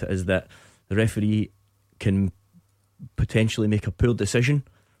me about it is that the referee can potentially make a poor decision,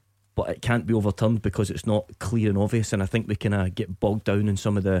 but it can't be overturned because it's not clear and obvious. And I think we can get bogged down in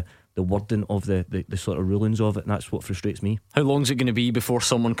some of the wording of the sort of rulings of it, and that's what frustrates me. How long is it going to be before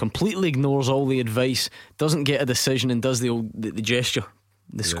someone completely ignores all the advice, doesn't get a decision, and does the gesture,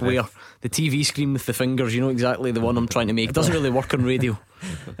 the square, the TV screen with the fingers? You know exactly the one I'm trying to make. It doesn't really work on radio.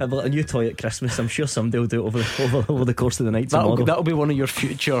 I've got a new toy at Christmas. I'm sure somebody will do it over the course of the night tomorrow. That'll be one of your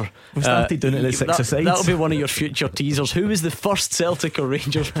future. We've started doing it at 6 asides. That'll be one of your future teasers. Who was the first Celtic or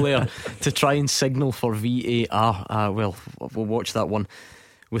Rangers player to try and signal for VAR? Well, we'll watch that one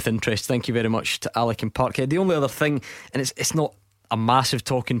with interest. Thank you very much to Alec and Parkhead. The only other thing, and it's not a massive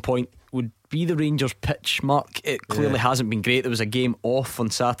talking point, would be the Rangers pitch. Mark, it clearly hasn't been great. There was a game off on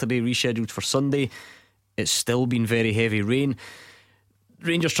Saturday, rescheduled for Sunday. It's still been very heavy rain.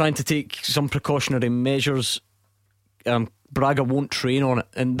 Rangers trying to take some precautionary measures. Braga won't train on it,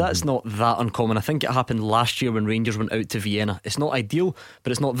 and that's not that uncommon. I think it happened last year when Rangers went out to Vienna. It's not ideal,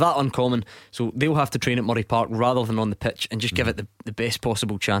 but it's not that uncommon. So they'll have to train at Murray Park rather than on the pitch and just give it the best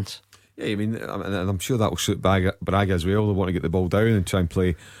possible chance. Yeah, I mean, I'm sure that will suit Braga as well. They want to get the ball down and try and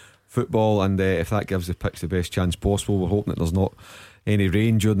play football, and if that gives the pitch the best chance possible, we're hoping that there's not any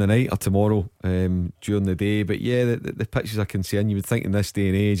rain during the night or tomorrow during the day. But yeah, the pitches are concerned. You would think in this day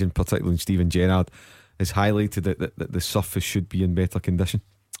and age, and particularly Steven Gerrard has highlighted that the surface should be in better condition.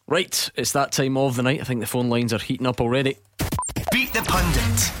 Right, it's that time of the night. I think the phone lines are heating up already. Beat the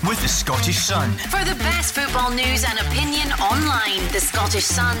Pundit with the Scottish Sun. For the best football news and opinion online,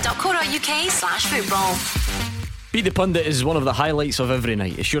 thescottishsun.co.uk/football. Beat the Pundit is one of the highlights of every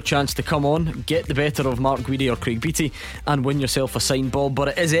night. It's your chance to come on, get the better of Mark Guidi or Craig Beattie, and win yourself a signed ball. But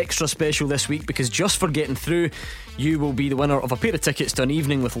it is extra special this week because just for getting through, you will be the winner of a pair of tickets to an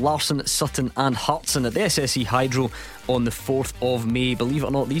evening with Larsson, Sutton and Hartson at the SSE Hydro on the 4th of May. Believe it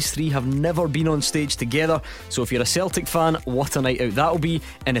or not, these three have never been on stage together. So if you're a Celtic fan, what a night out that'll be.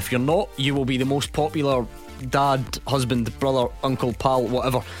 And if you're not, you will be the most popular dad, husband, brother, uncle, pal,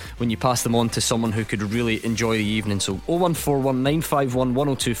 whatever, when you pass them on to someone who could really enjoy the evening. So 0141 951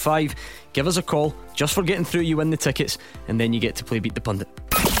 1025, give us a call. Just for getting through, you win the tickets, and then you get to play Beat the Pundit.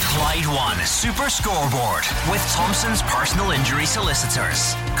 Clyde One Super Scoreboard with Thompson's personal injury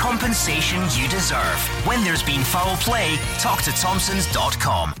solicitors. Compensation you deserve. When there's been foul play, talk to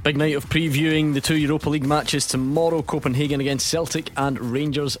Thompsons.com. Big night of previewing the two Europa League matches tomorrow. Copenhagen against Celtic and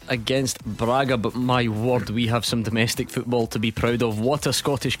Rangers against Braga. But my word, we have some domestic football to be proud of. What a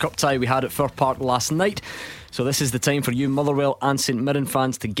Scottish Cup tie we had at Fir Park last night. So this is the time for you Motherwell and St Mirren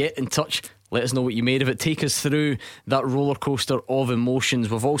fans to get in touch. Let us know what you made of it. Take us through that roller coaster of emotions.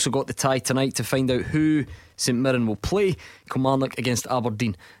 We've also got the tie tonight to find out who St Mirren will play. Kilmarnock against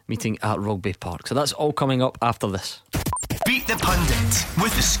Aberdeen, meeting at Rugby Park. So that's all coming up after this. Beat the Pundit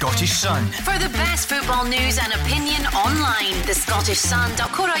with the Scottish Sun. For the best football news and opinion online,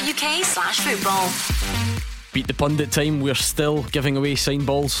 thescottishsun.co.uk/football. Beat the Pundit time. We're still giving away signed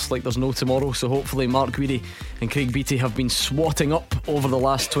balls like there's no tomorrow. So hopefully Mark Guidi and Craig Beattie have been swatting up over the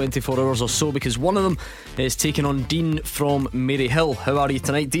last 24 hours or so, because one of them is taking on Dean from Maryhill. How are you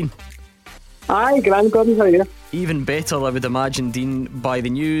tonight, Dean? Hi, grand, Gordon, how are you? Even better, I would imagine, Dean, by the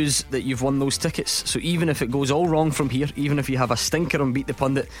news that you've won those tickets. So even if it goes all wrong from here, even if you have a stinker on Beat the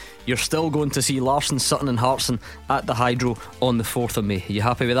Pundit, you're still going to see Larsson, Sutton and Hartson at the Hydro on the 4th of May. Are you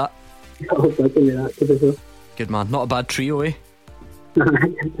happy with that? Good man. Not a bad trio, eh? No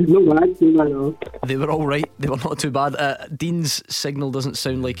bad at all. They were all right. They were not too bad. Dean's signal doesn't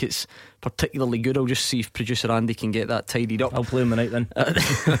sound like it's particularly good. I'll just see if producer Andy can get that tidied up. I'll play him the night then.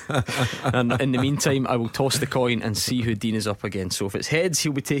 And in the meantime, I will toss the coin and see who Dean is up against. So if it's heads,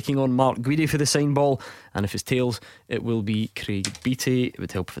 he'll be taking on Mark Guidi for the sign ball, and if it's tails, it will be Craig Beattie. It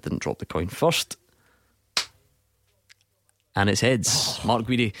would help if I didn't drop the coin first. And it's heads. Mark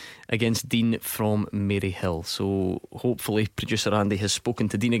Guidi against Dean from Maryhill. So hopefully producer Andy has spoken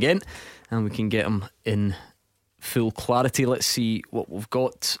to Dean again and we can get him in full clarity. Let's see what we've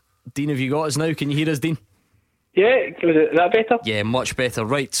got. Dean, have you got us now? Can you hear us, Dean? Yeah, is that better? Yeah, much better.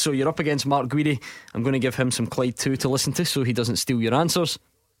 Right, so you're up against Mark Guidi. I'm going to give him some Clyde 2 to listen to so he doesn't steal your answers.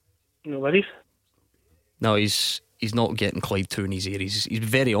 No worries. No, he's not getting Clyde 2 in his ear. He's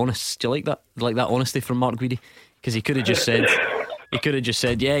very honest. Do you like that? Like that honesty from Mark Guidi? Because he could have just said,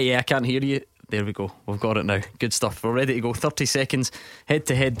 yeah, I can't hear you. There we go, we've got it now. Good stuff, we're ready to go. 30 seconds, head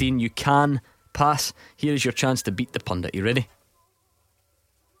to head, Dean. You can pass. Here is your chance to beat the pundit. You ready?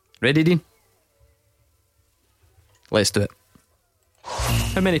 Ready, Dean? Let's do it.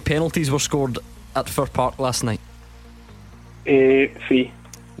 How many penalties were scored at Fir Park last night? 3.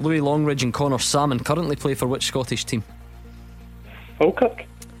 Louis Longridge and Connor Salmon currently play for which Scottish team? Falkirk.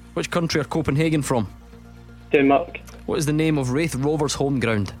 Which country are Copenhagen from? Denmark. What is the name of Wraith Rovers' home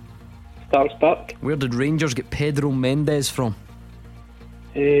ground? Starks Park. Where did Rangers get Pedro Mendes from?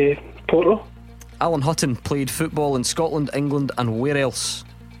 Porto. Alan Hutton played football in Scotland, England and where else?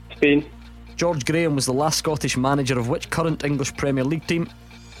 Spain. George Graham was the last Scottish manager of which current English Premier League team?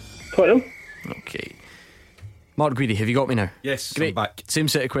 Tottenham. Okay. Mark Guidi, have you got me now? Yes, great. I'm back. Same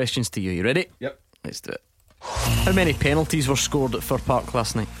set of questions to you. You ready? Yep. Let's do it. How many penalties were scored at Fir Park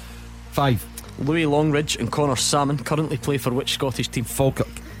last night? 5. Louis Longridge and Connor Salmon currently play for which Scottish team?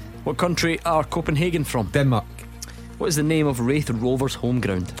 Falkirk. What country are Copenhagen from? Denmark. What is the name of Wraith Rovers' home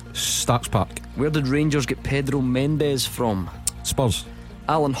ground? Starks Park. Where did Rangers get Pedro Mendes from? Spurs.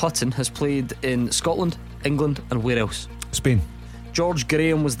 Alan Hutton has played in Scotland, England and where else? Spain. George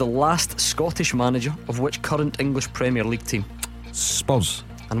Graham was the last Scottish manager of which current English Premier League team? Spurs.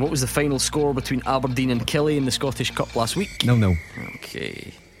 And what was the final score between Aberdeen and Killie in the Scottish Cup last week? 0-0.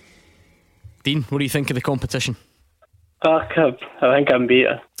 Okay. Dean, what do you think of the competition? I think I'm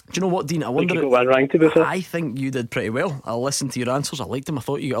better. Do you know what, Dean? I wonder. You got one wrong, to be fair. I think you did pretty well. I listened to your answers. I liked them. I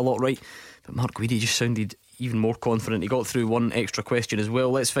thought you got a lot right. But Mark Guidi just sounded even more confident. He got through one extra question as well.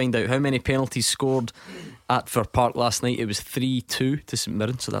 Let's find out how many penalties scored at Fir Park last night. It was 3-2 to St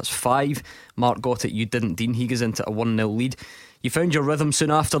Mirren, so that's 5. Mark got it, you didn't, Dean. He goes into a 1-0 lead. You found your rhythm soon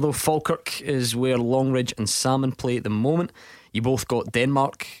after, though. Falkirk is where Longridge and Salmon play at the moment. You both got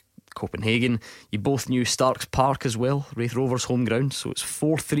Denmark, Copenhagen. You both knew Starks Park as well, Wraith Rovers' home ground. So it's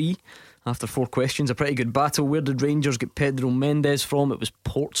 4-3 after 4 questions. A pretty good battle. Where did Rangers get Pedro Mendes from? It was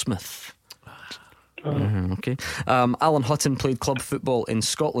Portsmouth. Okay. Alan Hutton played club football in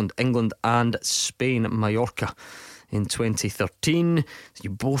Scotland, England and Spain, Mallorca, in 2013. You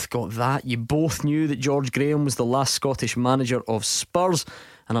both got that. You both knew that George Graham was the last Scottish manager of Spurs.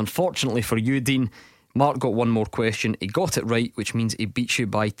 And unfortunately for you, Dean, Mark got one more question. He got it right, which means he beats you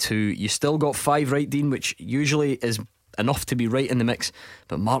by 2. You still got 5 right, Dean, which usually is enough to be right in the mix.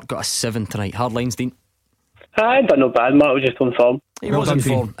 But Mark got a 7 tonight. Hard lines, Dean. I done no bad. Mark was just on form. He was on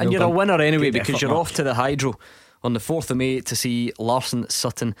form. And you're a winner anyway, because you're off to the Hydro on the 4th of May to see Larson,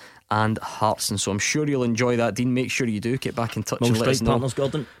 Sutton and Hartson. So I'm sure you'll enjoy that, Dean. Make sure you do get back in touch and let us know. Partners,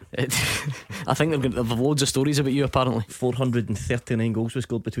 Gordon. I think they've loads of stories about you, apparently. 439 goals were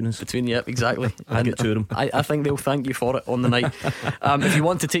scored between us. Yep, exactly. I'll get 2 of them. I think they'll thank you for it on the night. If you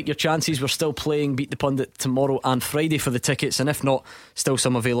want to take your chances, we're still playing Beat the Pundit tomorrow and Friday for the tickets, and if not, still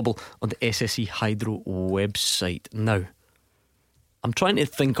some available on the SSE Hydro website. Now, I'm trying to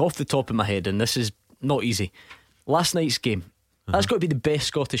think off the top of my head, and this is not easy. Last night's game, that's got to be the best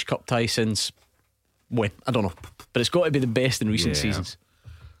Scottish Cup tie since when? I don't know, but it's got to be the best in recent seasons.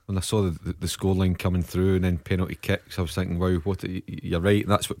 When I saw the scoreline coming through and then penalty kicks, I was thinking, wow, you're right,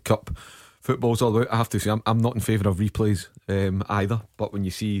 and that's what cup football's all about. I have to say, I'm not in favour of replays either, but when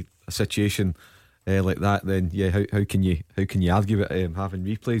you see a situation like that, then yeah, how can you argue it having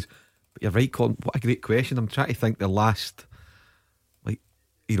replays? But you're right, Colin, what a great question. I'm trying to think the last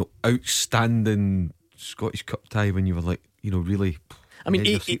outstanding Scottish Cup tie when you were really. I mean,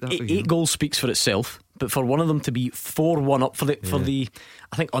 8 goals speaks for itself, but for one of them to be 4-1 up for the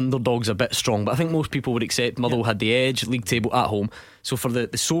I think underdog's a bit strong, but I think most people would accept Motherwell had the edge, league table at home. So for the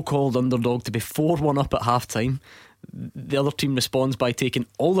so-called underdog to be 4-1 up at half time, the other team responds by taking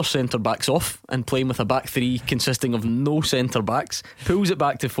all their centre backs off and playing with a back 3 consisting of no centre backs, pulls it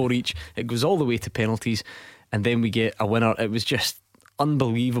back to 4 each. It goes all the way to penalties, and then we get a winner. It was just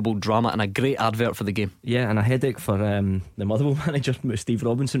unbelievable drama and a great advert for the game. Yeah, and a headache for the Motherwell manager Steve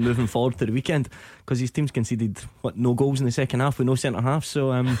Robinson moving forward to the weekend, because his team's conceded no goals in the second half with no centre half.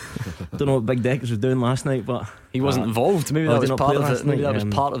 So don't know what Big Deckers was doing last night, but he wasn't involved. Maybe that was part of it. Maybe that was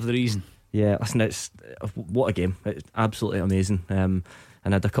part of the reason. Yeah, listen, what a game. It's absolutely amazing. And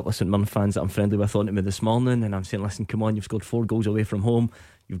I had a couple of St Mirren fans that I'm friendly with on it me this morning, and I'm saying, listen, come on, you've scored 4 goals away from home,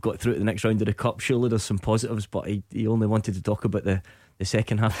 you've got through to the next round of the Cup, surely there's some positives. But he only wanted to talk about the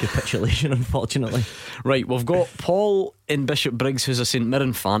second half capitulation, unfortunately. Right, we've got Paul in Bishop Briggs, who's a St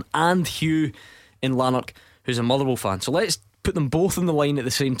Mirren fan, and Hugh in Lanark, who's a Motherwell fan. So let's put them both on the line at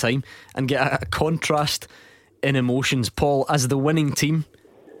the same time and get a contrast in emotions. Paul, as the winning team,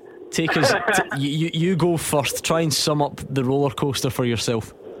 take us you go first. Try and sum up the roller coaster for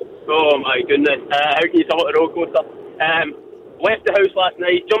yourself. Oh my goodness, how can you sum up the roller coaster? Left the house last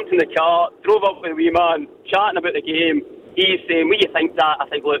night, jumped in the car, drove up with the wee man, chatting about the game. He's saying, what do you think, that? I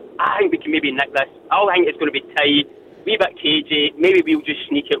think, look, I think we can maybe nick this. I think it's going to be tight, wee bit cagey, maybe we'll just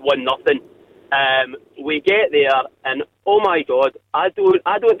sneak it 1-0. We get there, and oh my God, I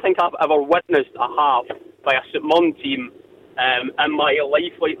don't think I've ever witnessed a half by a St Mirren team in my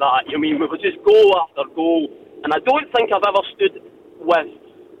life like that. You know what I mean? We would just goal after goal, and I don't think I've ever stood with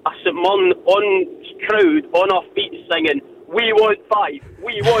a St Mirren crowd on our feet singing, we want 5,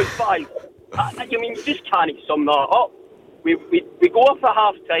 we want 5. I mean, you just can't sum that up. We go up for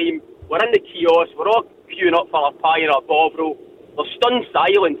half time, we're in the kiosk, we're all queuing up for our pie and our bovril. There's stunned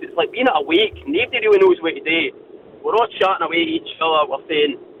silence. It's like being at a wake. Nobody really knows what to do. We're all chatting away to each other. We're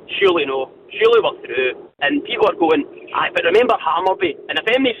saying, surely no, surely we're through. And people are going, but remember Hammarby. And if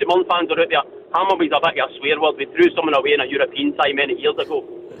any St Mirren fans are out there, Hammarby's a bit of a swear word. We threw someone away in a European tie many years ago.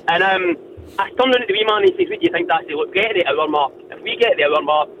 And I turned around to the wee man and he says, what do you think? I say, look, get the hour mark. If we get the hour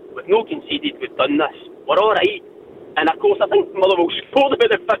mark, we've no conceded, we've done this. We're all right. And of course, I think Motherwell scored about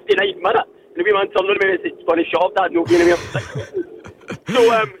the 59th minute. And the wee man turned around to me and said, it's going to shove that, no game. So,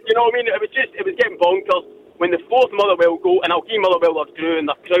 you know what I mean? It was getting bonkers. When the 4th Motherwell goal, and I'll give Motherwell their due, and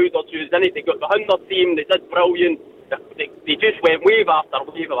their crowd are due, they got behind their team, they did brilliant. They just went wave after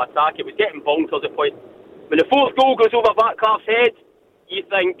wave of attack. It was getting bonkers at the point. When the 4th goal goes over Batclar's head, you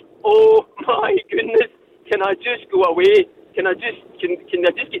think, oh my goodness, can I just go away? can I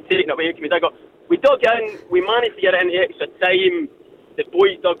just get taken away? Can we dig up? We dug in. We managed to get it into extra time. The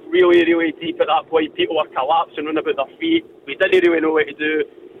boys dug really, really deep at that point. People were collapsing, running about their feet. We didn't really know what to do.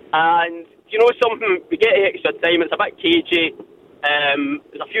 And you know something? We get to extra time. It's a bit cagey.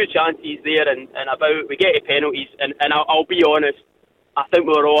 There's a few chances there and about. We get to penalties, and I'll be honest. I think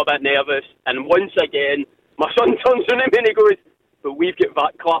we were all a bit nervous. And once again, my son turns on him and he goes, "But we've got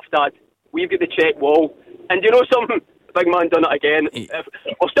that cleft, Dad. We've got the check wall." And you know something? The big man done it again.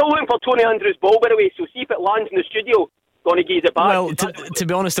 We're still looking for Tony Andrews' ball, by the way. So see if it lands in the studio. Going to gaze it back. Well, to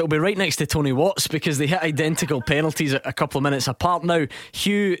be honest, it'll be right next to Tony Watts because they hit identical penalties a couple of minutes apart. Now,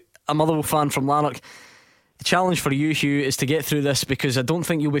 Hugh, a Motherwell fan from Lanark, the challenge for you, Hugh, is to get through this because I don't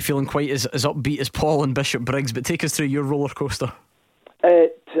think you'll be feeling quite as upbeat as Paul and Bishop Briggs. But take us through your roller coaster.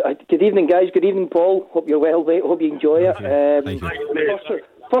 Good evening, guys. Good evening, Paul. Hope you're well, mate. Hope you enjoy it.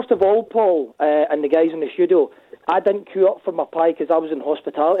 First of all, Paul and the guys in the studio, I didn't queue up for my pie because I was in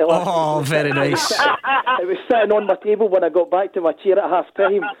hospitality last week. Oh, very nice. It was sitting on my table when I got back to my chair at half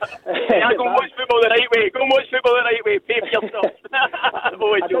time. Yeah, go and watch football the right way. Go and watch football the right way. Pay for yourself.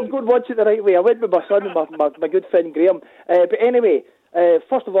 I didn't go and watch it the right way. I went with my son and my good friend Graham. But anyway,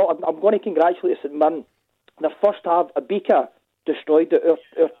 first of all, I'm going to congratulate St Mirren. Their first half, Abika destroyed our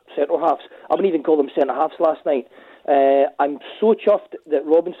centre halves. I wouldn't even call them centre halves last night. I'm so chuffed that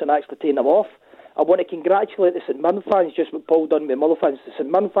Robinson actually taken them off. I want to congratulate the St Mirren fans, just what Paul done with Motherwell fans. The St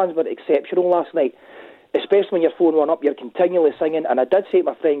Mirren fans were exceptional last night, especially when you're 4-1 up, you're continually singing. And I did say to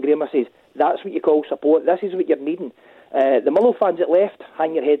my friend Graham, I says, that's what you call support, this is what you're needing. The Motherwell fans that left,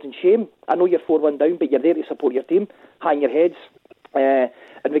 hang your heads in shame. I know you're 4-1 down, but you're there to support your team. Hang your heads.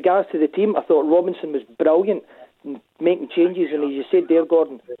 In regards to the team, I thought Robinson was brilliant making changes, and as you said there,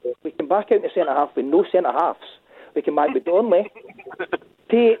 Gordon, we came back out in the centre half with no centre halves. We came back with Donnelly,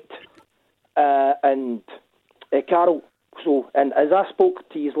 Tate, and Carroll. So, and as I spoke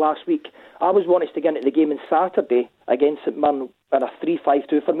to you last week, I was wanting to get into the game on Saturday against St Mirren in a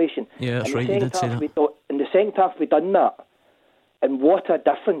 3-5-2 formation. Yeah, that's right, you did say that. In the second half we done that, and what a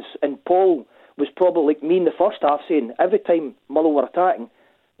difference. And Paul was probably like me in the first half, saying every time Motherwell were attacking,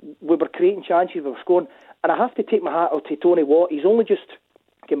 we were creating chances, we were scoring. And I have to take my hat off to Tony Watt. He's only just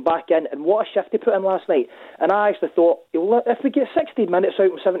came back in, and what a shift he put in last night. And I actually thought, if we get 60 minutes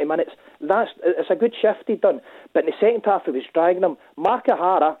out of 70 minutes, it's a good shift he'd done. But in the second half, he was dragging them. Mark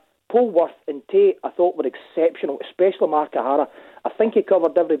O'Hara, Paul Worth and Tate, I thought were exceptional, especially Mark O'Hara. I think he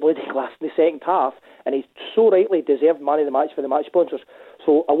covered every bloody glass in the second half, and he so rightly deserved man of the match for the match sponsors.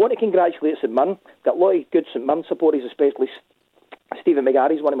 So I want to congratulate St Mirren. Got a lot of good St Mirren supporters, especially Stephen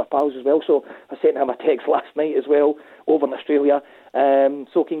McGarry's one of my pals as well, so I sent him a text last night as well over in Australia.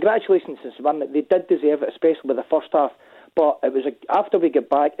 So congratulations to St Mirren. They did deserve it, especially with the first half. But it was after we got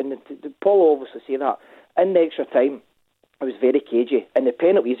back, and Paul obviously said that, in the extra time, it was very cagey. And the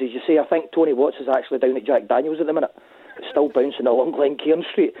penalties, as you say, I think Tony Watts is actually down at Jack Daniels at the minute. It's still bouncing along Glencairn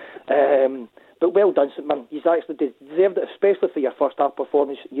Street. But well done, St Mirren. He's actually deserved it, especially for your first half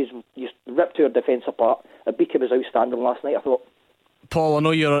performance. You ripped our defence apart. Abika was outstanding last night, I thought. Paul, I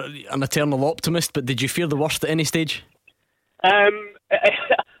know you're an eternal optimist, but did you fear the worst at any stage? I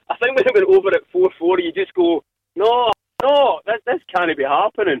think when it went over at 4-4, you just go, no, this can't be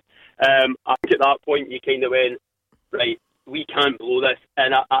happening. I think at that point you kind of went, right, we can't blow this.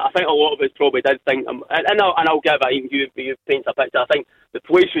 And I think a lot of us probably did think, and I'll give it, you paint a picture. I think the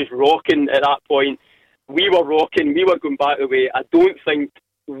place was rocking at that point. We were rocking, we were going back the way. I don't think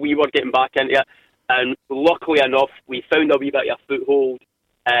we were getting back into it. And luckily enough, we found a wee bit of a foothold,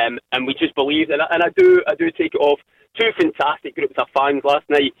 and we just believed. And I do take it off. Two fantastic groups of fans last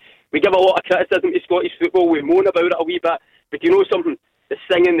night. We give a lot of criticism to Scottish football. We moan about it a wee bit, but you know something? The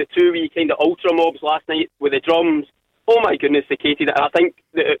singing, the two wee kind of ultra mobs last night with the drums. Oh my goodness, they catered it. I think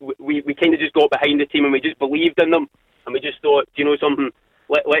that we kind of just got behind the team and we just believed in them, and we just thought, do you know something?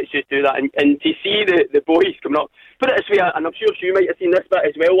 Let's just do that. And to see the boys coming up, put it this way, and I'm sure you might have seen this bit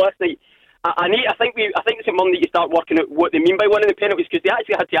as well last night. I think it's a Monday you start working out what they mean by winning the penalties, because they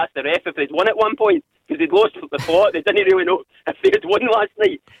actually had to ask the ref if they'd won at one point, because they'd lost the plot. They didn't really know if they had won last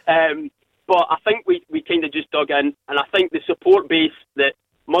night. But I think we kind of just dug in, and I think the support base that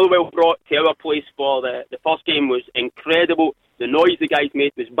Motherwell brought to our place for the first game was incredible. The noise the guys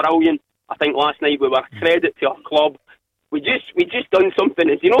made was brilliant. I think last night we were a credit to our club. We just done something,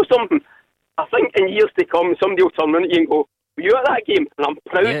 and you know something? I think in years to come somebody will turn around at you and go, were you at that game? And I'm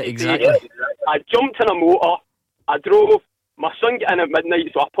proud to say it. I jumped in a motor, I drove, my son got in at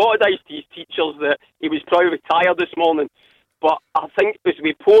midnight, so I apologised to his teachers that he was probably tired this morning. But I think as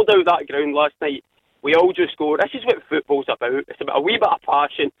we pulled out that ground last night, we all just go, this is what football's about. It's about a wee bit of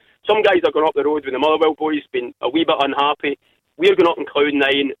passion. Some guys are going up the road with the Motherwell boys, been a wee bit unhappy. We're going up in cloud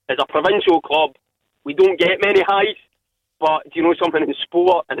nine. As a provincial club, we don't get many highs, but do you know something, in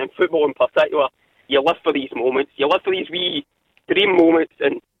sport and in football in particular, you live for these moments. You live for these wee dream moments,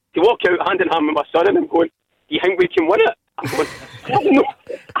 and to walk out hand in hand with my son and I'm going, do you think we can win it? I'm going,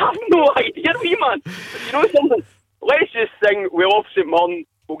 I have no idea, wee man. But you know something? Let's just sing We Love St Mirren.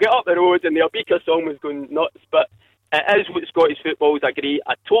 We'll get up the road and the Abika song was going nuts, but it is what Scottish football is. I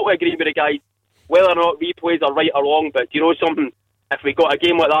totally agree with the guys. Whether or not replays are right or wrong, but do you know something? If we got a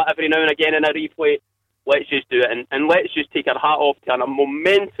game like that every now and again in a replay, let's just do it, and let's just take our hat off to a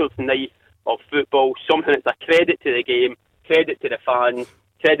momentous night of football, something that's a credit to the game, credit to the fans,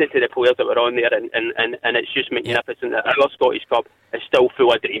 credit to the players that were on there, and it's just magnificent that our Scottish club is still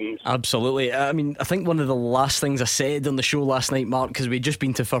full of dreams. Absolutely. I mean, I think one of the last things I said on the show last night, Mark, because we'd just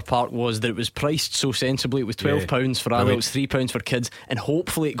been to Fir Park, was that it was priced so sensibly. It was £12 for adults, £3 for kids, and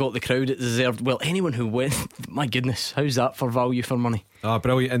hopefully it got the crowd it deserved. Well, anyone who went, my goodness, how's that for value for money?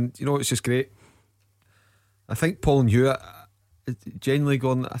 Brilliant. And you know, it's just great. I think Paul and Hugh, genuinely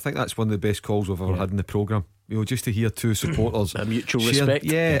gone, I think that's one of the best calls we've ever had in the programme. You know, just to hear two supporters a mutual respect,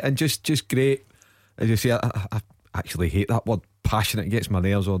 and just great. As you say, I actually hate that word passionate. It gets my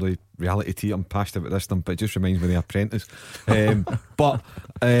nerves, all the reality TV. I'm passionate about this stuff, but it just reminds me of The Apprentice. But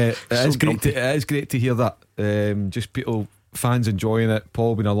it is great to hear that. Just people, fans enjoying it,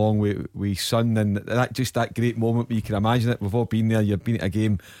 Paul being along with son, and that great moment where you can imagine it. We've all been there. You've been at a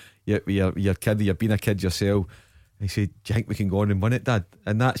game, your kid, you've been a kid yourself. He said, do you think we can go on and win it, Dad?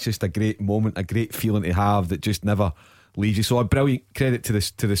 And that's just a great moment, a great feeling to have that just never leaves you. So a brilliant credit to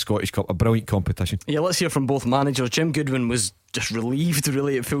the Scottish Cup, a brilliant competition. Yeah, let's hear from both managers. Jim Goodwin was just relieved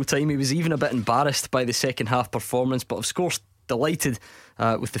really at full time. He was even a bit embarrassed by the second half performance, but of course delighted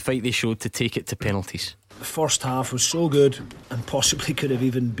with the fight they showed to take it to penalties. The first half was so good and possibly could have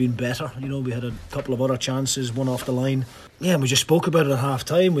even been better. You know, we had a couple of other chances, one off the line. Yeah, and we just spoke about it at half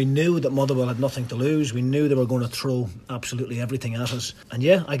time. We knew that Motherwell had nothing to lose. We knew they were going to throw absolutely everything at us. And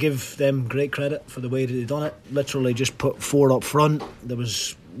yeah, I give them great credit for the way that they've done it. Literally just put four up front. There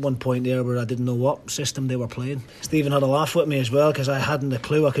was one point there where I didn't know what system they were playing. Stephen had a laugh with me as well because I hadn't a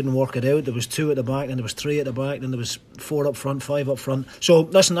clue. I couldn't work it out. There was two at the back, then there was three at the back, then there was four up front, five up front. So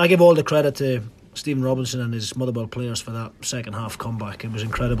listen, I give all the credit to Stephen Robinson and his Motherwell players for that second half comeback. It was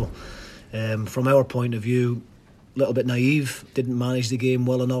incredible. From our point of view, a little bit naive, didn't manage the game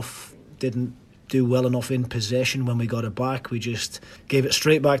well enough, didn't do well enough in possession when we got it back. We just gave it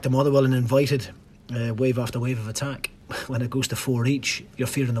straight back to Motherwell and invited wave after wave of attack. When it goes to 4 each, you're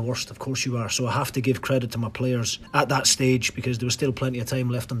fearing the worst, of course you are. So I have to give credit to my players at that stage because there was still plenty of time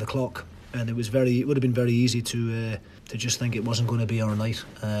left on the clock, and it would have been very easy to just think it wasn't going to be our night.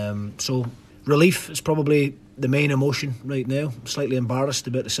 So relief is probably the main emotion right now. Slightly embarrassed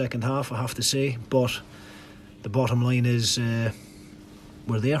about the second half, I have to say, but the bottom line is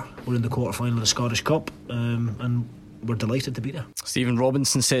we're there. We're in the quarter-final of the Scottish Cup, and we're delighted to be there. Stephen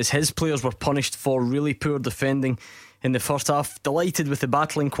Robinson says his players were punished for really poor defending in the first half. Delighted with the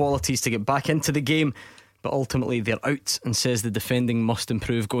battling qualities to get back into the game, but ultimately they're out, and says the defending must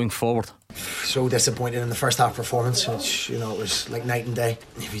improve going forward. So disappointed in the first half performance, which, you know, it was like night and day.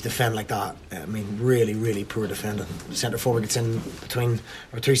 If you defend like that, I mean, really, really poor defending. Centre forward gets in between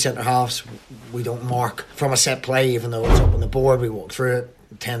our two centre halves. We don't mark from a set play, even though it's up on the board. We walk through it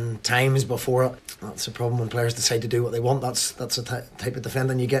 10 times before it. That's the problem when players decide to do what they want. That's the type of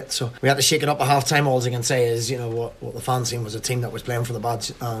defending you get. So we had to shake it up at half time. All I can say is, you know, what the fans seen was a team that was playing for the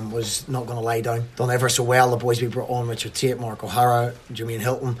badge, was not going to lie down. Done ever so well. The boys we brought on, Richard Tate, Mark O'Hara, Jermaine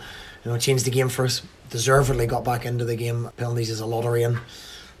Hilton, you know, changed the game for us. Deservedly got back into the game. Penalties is a lottery, and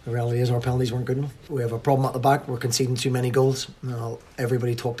the reality is our penalties weren't good enough. We have a problem at the back. We're conceding too many goals.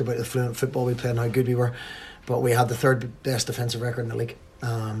 Everybody talked about the fluent football we played and how good we were, but we had the third best defensive record in the league.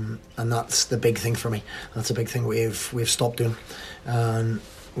 And that's the big thing for me. That's a big thing we've stopped doing, and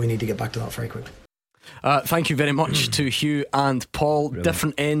we need to get back to that very quickly. Thank you very much to Hugh and Paul. Brilliant.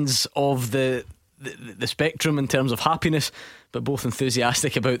 Different ends of the spectrum in terms of happiness, but both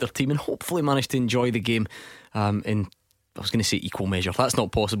enthusiastic about their team and hopefully managed to enjoy the game in, I was going to say equal measure. That's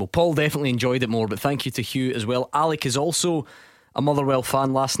not possible. Paul definitely enjoyed it more, but thank you to Hugh as well. Alec is also a Motherwell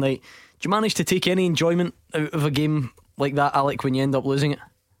fan last night. Did you manage to take any enjoyment out of a game like that, Alec, when you end up losing it?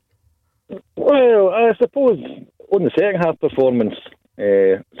 Well, I suppose on the second half performance,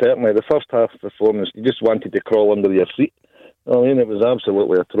 certainly the first half performance, you just wanted to crawl under your seat. I mean, it was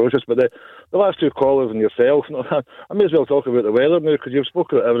absolutely atrocious. But the last two callers and yourself, I may as well talk about the weather now because you've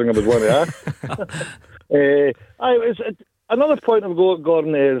spoken about everything I was wanting to ask. Another point I've got,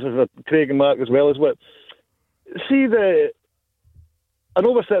 Gordon, is Craig and Mark as well, is what see I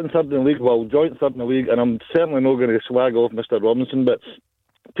know we're sitting third in the league, well, joint third in the league, and I'm certainly not going to swag off Mr. Robinson, but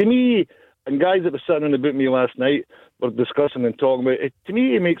to me, and guys that were sitting on the boot me last night were discussing and talking about it, to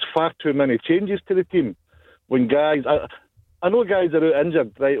me he makes far too many changes to the team. When guys, I know guys are out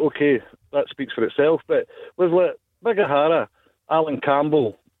injured, right, okay, that speaks for itself, but with like Big O'Hara, Alan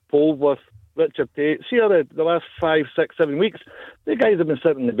Campbell, Polworth, Richard Tate, see how the last 5, 6, 7 weeks, the guys have been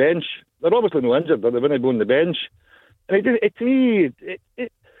sitting on the bench. They're obviously not injured, but they're going to go on the bench. And to me,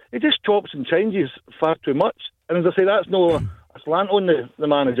 it just chops and changes far too much. And as I say, that's no a slant on the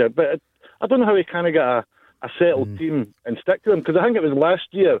manager, but I don't know how he kind of get a settled team and stick to them, because I think it was last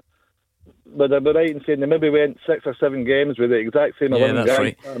year, but I'd be right in saying they maybe went 6 or 7 games with the exact same 11 guys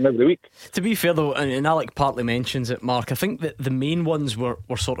right. Every week. To be fair though, and Alec partly mentions it, Mark, I think that the main ones were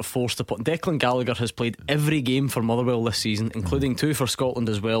sort of forced upon. Declan Gallagher has played every game for Motherwell this season, including 2 for Scotland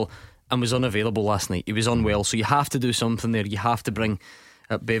as well, and was unavailable last night. He was unwell, so you have to do something there. You have to bring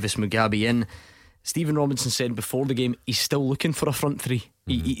Bevis Mugabe in. Stephen Robinson said before the game he's still looking for a front three.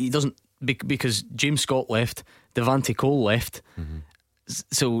 He doesn't, because James Scott left, Devante Cole left.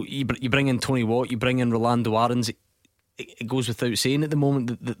 So you bring in Tony Watt, you bring in Rolando Aarons. It goes without saying at the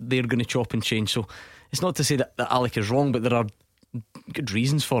moment that they're going to chop and change. So it's not to say that Alec is wrong, but there are good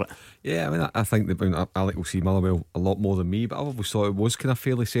reasons for it. Yeah, I mean, I think that Alec will see Motherwell a lot more than me, but I always thought it was kind of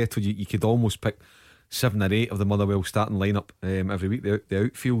fairly settled. You could almost pick 7 or 8 of the Motherwell starting lineup every week, the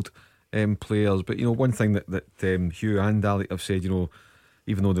outfield players. But you know, one thing that Hugh and Alec have said, you know,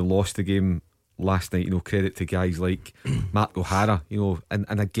 even though they lost the game last night, you know, credit to guys like Mark O'Hara, you know,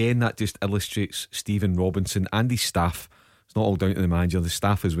 and again that just illustrates Stephen Robinson and his staff. It's not all down to the manager, the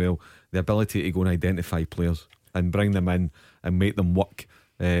staff as well, the ability to go and identify players and bring them in and make them work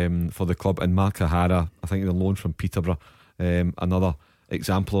for the club. And Mark O'Hara, I think the loan from Peterborough, another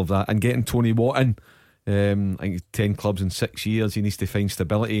example of that. And getting Tony Watt in, I think 10 clubs in 6 years. He needs to find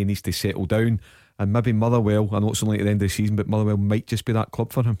stability, he needs to settle down. And maybe Motherwell, I know it's only at the end of the season, but Motherwell might just be that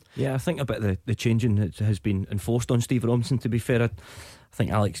club for him. Yeah, I think a bit of the changing that has been enforced on Steve Robinson, to be fair. I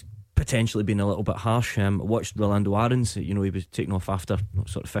think Alex potentially been a little bit harsh. I watched Rolando Aarons, you know, he was taken off after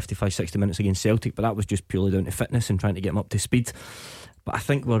sort of 55-60 minutes against Celtic, but that was just purely down to fitness and trying to get him up to speed. But I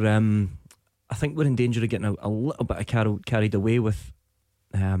think we're in danger of getting a little bit carried away with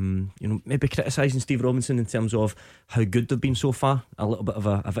you know, maybe criticising Steve Robinson in terms of how good they've been so far. A little bit of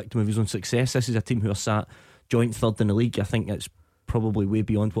a victim of his own success. This is a team who are sat joint third in the league. I think it's probably way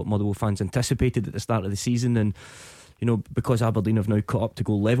beyond what Motherwell fans anticipated at the start of the season, and you know, because Aberdeen have now caught up to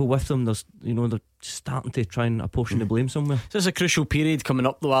go level with them, there's, you know, they're starting to try and apportion the blame somewhere. So there's a crucial period coming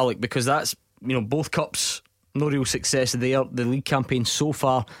up though, Alec, because that's, you know, both cups, no real success there. The league campaign so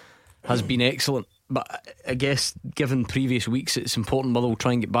far has been excellent, but I guess given previous weeks, it's important Motherwell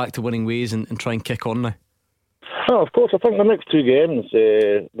try and get back to winning ways and try and kick on now. Oh, of course. I think the next 2 games,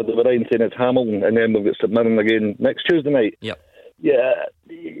 with the Ryan saying it's Hamilton, and then we've got St Mirren again next Tuesday night. Yep. Yeah,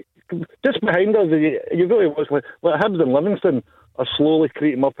 just behind us, you've got to watch like Hibs and Livingston are slowly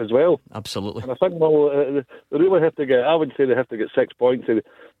creeping up as well. Absolutely. And I think they really have to get, I would say they have to get 6 points in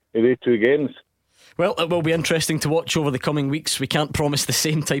these 2 games. Well, it will be interesting to watch over the coming weeks. We can't promise the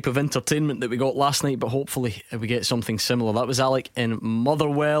same type of entertainment that we got last night, but hopefully we get something similar. That was Alec in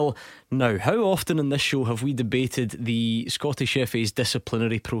Motherwell. Now, how often in this show have we debated the Scottish FA's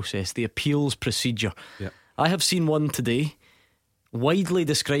disciplinary process, the appeals procedure? Yep. I have seen one today widely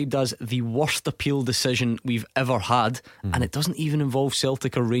described as the worst appeal decision we've ever had, and it doesn't even involve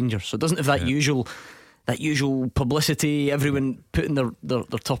Celtic or Rangers, so it doesn't have that usual publicity, everyone putting their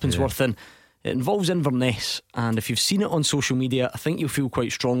tuppence worth in. It involves Inverness, and if you've seen it on social media, I think you'll feel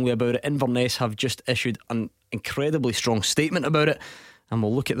quite strongly about it. Inverness have just issued an incredibly strong statement about it, and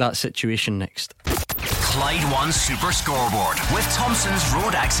we'll look at that situation next. Clyde One Super Scoreboard with Thompson's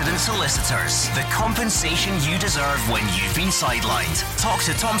Road Accident Solicitors. The compensation you deserve when you've been sidelined. Talk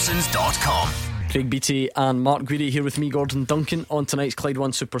to Thompsons.com. Craig Beattie and Mark Guidi here with me, Gordon Duncan, on tonight's Clyde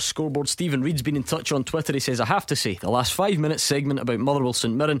One Super Scoreboard. Stephen Reid's been in touch on Twitter. He says, I have to say, the last 5 minutes segment about Motherwell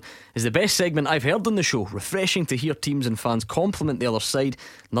St Mirren is the best segment I've heard on the show. Refreshing to hear teams and fans compliment the other side.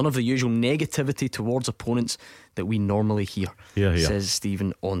 None of the usual negativity towards opponents that we normally hear, says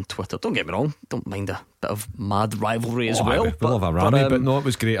Stephen on Twitter. Don't get me wrong, don't mind a bit of mad rivalry as well. We love a Rami, but no, it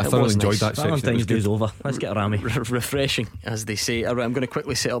was great. I thoroughly enjoyed that section. Valentine's Day's over, let's get a Rami. Refreshing, as they say. Alright, I'm going to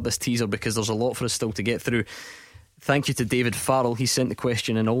quickly set up this teaser because there's a lot for us still to get through. Thank you to David Farrell. He sent the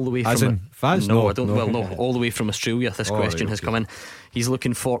question in all the way as from in fans? No, I don't. Well, no, all the way from Australia. This question has come in. He's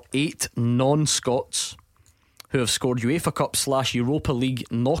looking for 8 non-Scots who have scored UEFA Cup / Europa League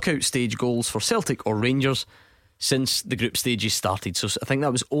knockout stage goals for Celtic or Rangers since the group stages started. So I think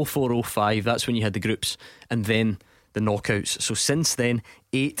that was 04-05. That's when you had the groups, and then the knockouts. So since then,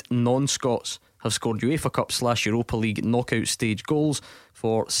 8 non-Scots have scored UEFA Cup / Europa League knockout stage goals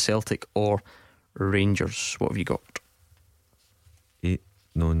for Celtic or Rangers. What have you got? 8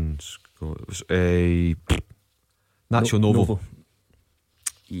 non-Scots. Nacho Novo.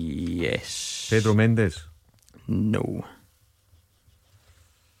 Yes. Pedro Mendes. No.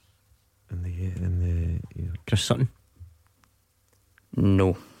 Chris Sutton.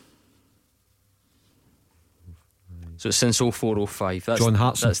 No. So it's since 04-05. That's, John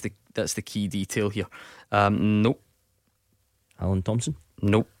Hartson. That's the key detail here. Nope. Alan Thompson.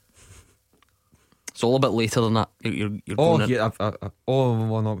 Nope. It's all a bit later than that. You're going yeah.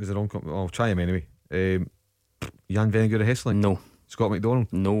 Well, no, it was the wrong company. I'll try him anyway. Jan Vennegoor Hessling. No. Scott McDonald.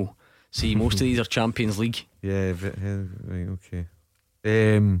 No. See, most of these are Champions League. Yeah, right, okay.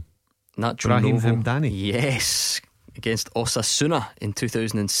 Nacho Brahim Novo. Hamdani. Yes, against Osasuna in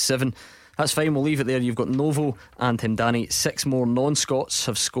 2007. That's fine, we'll leave it there. You've got Novo and Hamdani. 6 more non-Scots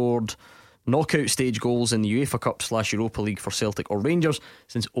have scored knockout stage goals in the UEFA Cup / Europa League for Celtic or Rangers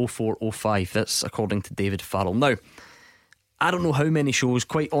since 04-05. That's according to David Farrell. Now, I don't know how many shows,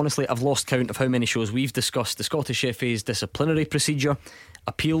 quite honestly, I've lost count of how many shows we've discussed the Scottish FA's disciplinary procedure,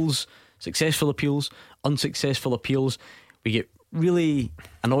 appeals, successful appeals, unsuccessful appeals. We get really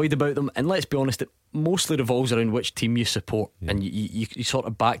annoyed about them, and let's be honest, it mostly revolves around which team you support, and you sort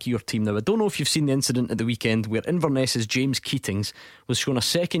of back your team. Now, I don't know if you've seen the incident at the weekend where Inverness's James Keatings was shown a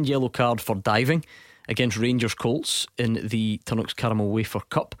second yellow card for diving against Rangers Colts in the Turnocks Caramel Wafer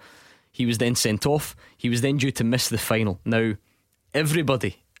Cup. He was then sent off. He was then due to miss the final. Now,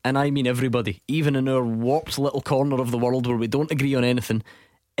 everybody, and I mean everybody, even in our warped little corner of the world where we don't agree on anything,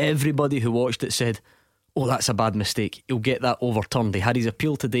 everybody who watched it said, oh, that's a bad mistake, he'll get that overturned. He had his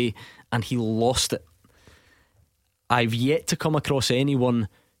appeal today and he lost it. I've yet to come across anyone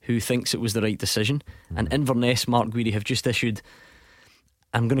who thinks it was the right decision. And Inverness, Mark Guidi, have just issued,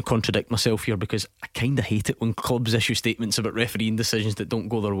 I'm going to contradict myself here because I kind of hate it when clubs issue statements about refereeing decisions that don't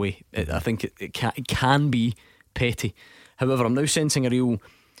go their way. I think it can be petty. However, I'm now sensing a real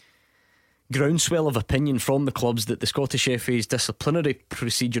groundswell of opinion from the clubs that the Scottish FA's disciplinary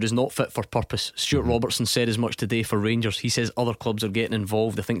procedure is not fit for purpose. Stuart Robertson said as much today for Rangers. He says other clubs are getting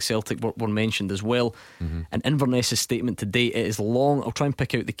involved. I think Celtic were mentioned as well. And Inverness's statement today, it is long. I'll try and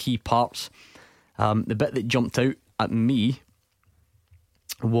pick out the key parts. The bit that jumped out at me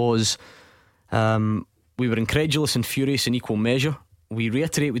was we were incredulous and furious in equal measure. We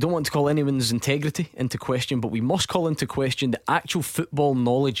reiterate, we don't want to call anyone's integrity into question, but we must call into question the actual football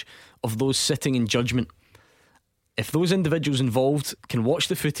knowledge of those sitting in judgment. If those individuals involved can watch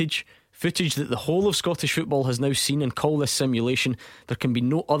the footage that the whole of Scottish football has now seen, and call this simulation, there can be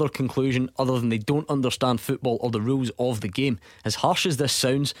no other conclusion other than they don't understand football or the rules of the game. As harsh as this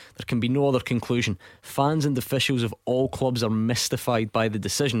sounds, there can be no other conclusion. Fans and officials of all clubs are mystified by the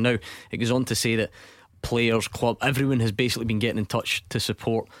decision. Now, it goes on to say that players, club, everyone has basically been getting in touch to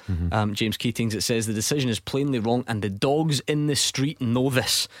support James Keatings. It says the decision is plainly wrong and the dogs in the street know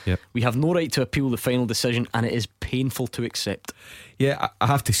this. We have no right to appeal the final decision and it is painful to accept. Yeah, I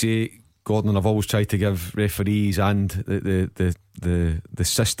have to say, Gordon, I've always tried to give referees and the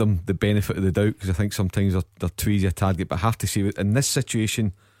system the benefit of the doubt, because I think sometimes they're too easy a target. But I have to say, in this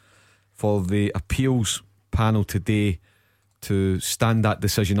situation, for the appeals panel today to stand that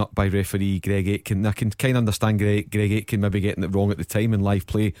decision up by referee Greg Aitken, I can kind of understand Greg Aitken maybe getting it wrong at the time in live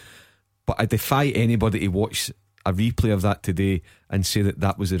play, but I defy anybody to watch a replay of that today and say that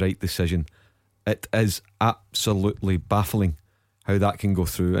that was the right decision. It is absolutely baffling how that can go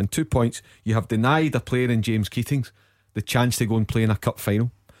through. And 2 points, you have denied a player in James Keatings the chance to go and play in a cup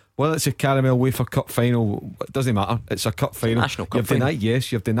final. Well, it's a Caramel Wafer Cup final, it doesn't matter, it's a cup final. National Cup final. Denied,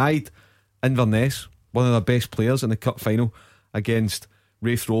 yes, you've denied Inverness, one of their best players, in the cup final against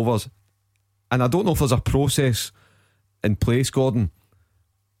Raith Rovers. And I don't know if there's a process in place, Gordon,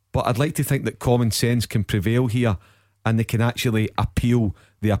 but I'd like to think that common sense can prevail here and they can actually appeal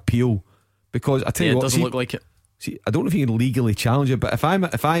the appeal, because I tell you what, it doesn't look like it. See, I don't know if you can legally challenge it, but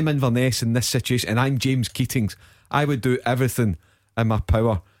if I'm Inverness in this situation and I'm James Keatings, I would do everything in my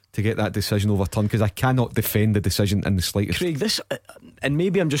power to get that decision overturned, because I cannot defend the decision in the slightest. Craig, this, and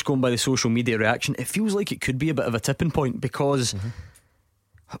maybe I'm just going by the social media reaction, it feels like it could be a bit of a tipping point, because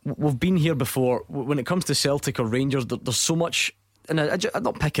we've been here before. When it comes to Celtic or Rangers, there's so much, and I'm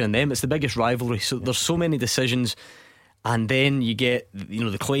not picking on them, it's the biggest rivalry, so there's so many decisions. And then you get,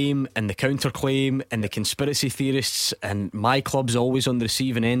 the claim and the counterclaim and the conspiracy theorists, and my club's always on the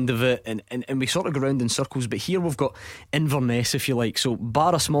receiving end of it, and we sort of go round in circles. But here we've got Inverness, if you like, so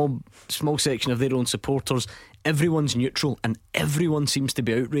bar a small section of their own supporters, everyone's neutral and everyone seems to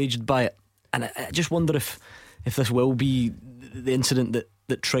be outraged by it. And I just wonder if if this will be the incident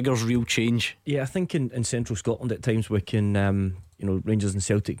that triggers real change. Yeah, I think in central Scotland at times we can, Rangers and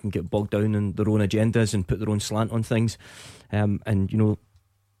Celtic can get bogged down in their own agendas and put their own slant on things, and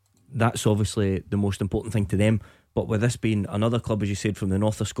that's obviously the most important thing to them. But with this being another club, as you said, from the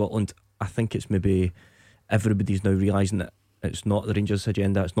north of Scotland, I think it's maybe everybody's now realising that it's not the Rangers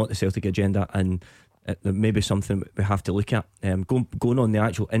agenda, it's not the Celtic agenda, and there may be something we have to look at. Going on the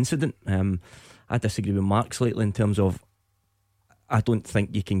actual incident, I disagree with Mark slightly in terms of, I don't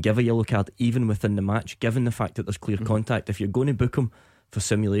think you can give a yellow card even within the match, given the fact that there's clear contact. If you're going to book him for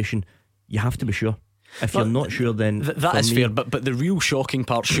simulation, you have obviously if you're not sure, then that is fair. But the real shocking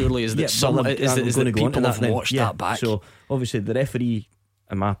part surely is that that people have watched that back. So obviously the referee,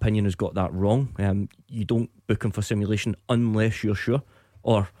 in my opinion, has got that wrong. You don't book him for simulation unless you're sure,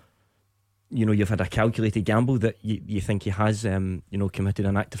 or you've had a calculated gamble that you think he has committed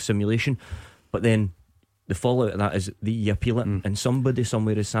an act of simulation. But then the fallout of that is that you appeal it, and somebody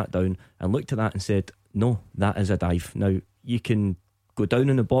somewhere has sat down and looked at that and said, no, that is a dive. Now you can go down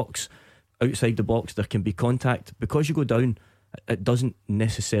in the box, outside the box there can be contact. Because you go down, it doesn't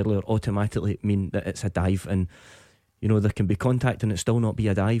necessarily or automatically mean that it's a dive, and there can be contact and it still not be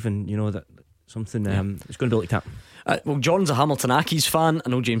a dive, and that something it's going to be looked at. Well, John's a Hamilton Accies fan. I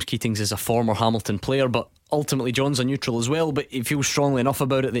know James Keatings is a former Hamilton player, but ultimately John's a neutral as well, but he feels strongly enough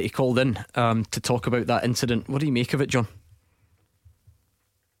about it that he called in to talk about that incident. What do you make of it, John?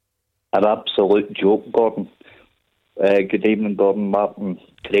 An absolute joke, Gordon. Good evening, Gordon, Martin,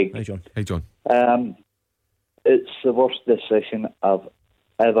 Craig. Hey, John. Hey, John. It's the worst decision I've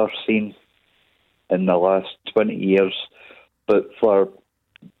ever seen in the last 20 years. But for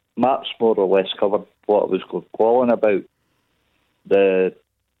Mark's more or less covered what I was calling about. The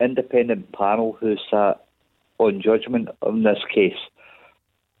independent panel who sat on judgment on this case,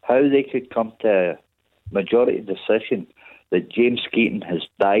 how they could come to a majority decision that James Keating has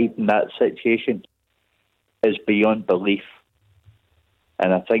died in that situation is beyond belief.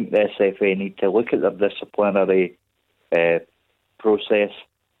 And I think the SFA need to look at their disciplinary process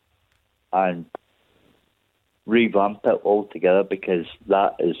and revamp it altogether, because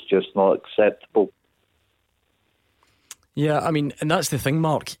that is just not acceptable. Yeah, I mean, and that's the thing,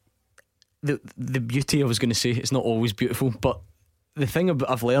 Mark. The beauty, I was going to say, it's not always beautiful, but the thing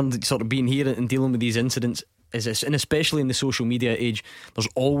I've learned sort of being here and dealing with these incidents is this, and especially in the social media age, there's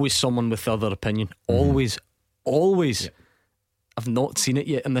always someone with the other opinion. Always. Yeah. I've not seen it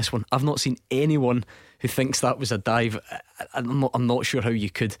yet in this one. I've not seen anyone who thinks that was a dive. I'm not sure how you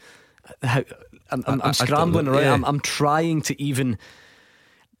could. I'm scrambling around. Yeah. I'm trying to even.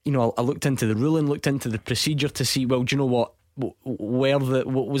 I looked into the ruling, looked into the procedure to see. Well, do you know what? What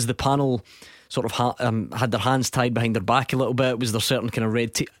was the panel sort of had their hands tied behind their back a little bit? Was there certain kind of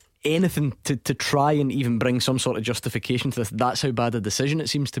red tape? Anything to try and even bring some sort of justification to this? That's how bad a decision it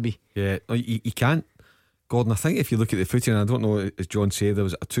seems to be. Yeah, you can't, Gordon. I think if you look at the footage, and I don't know, as John said, there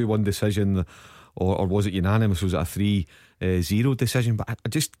was a 2-1 decision, or was it unanimous? Was it a 3-0 decision? But I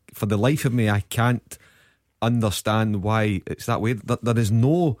just, for the life of me, I can't understand why it's that way. There is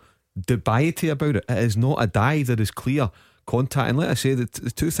no dubiety about it. It is not a dive. There is clear contact. And like I say, the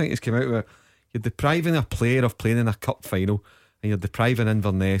two things came out with, you're depriving a player of playing in a cup final, and you're depriving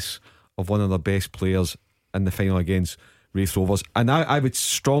Inverness of one of their best players in the final against Raith Rovers. And I would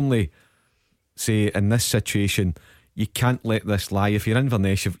strongly say, in this situation, you can't let this lie. If you're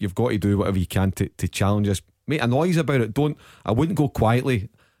Inverness, you've got to do whatever you can to challenge this. Make a noise about it. I wouldn't go quietly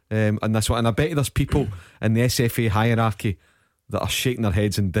on this one. And I bet there's people in the SFA hierarchy that are shaking their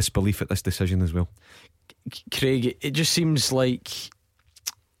heads in disbelief at this decision as well. Craig, it just seems like,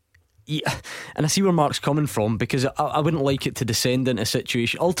 yeah, and I see where Mark's coming from, because I wouldn't like it to descend into a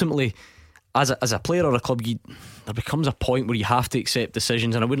situation. Ultimately, as a player or a club, there becomes a point where you have to accept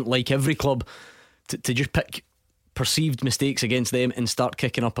decisions, and I wouldn't like every club to just pick perceived mistakes against them and start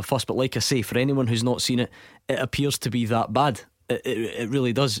kicking up a fuss. But like I say, for anyone who's not seen it, it appears to be that bad. It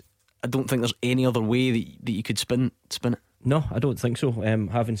really does. I don't think there's any other way that you could spin it. No, I don't think so.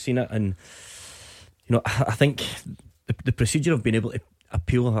 Having seen it, and I think the procedure of being able to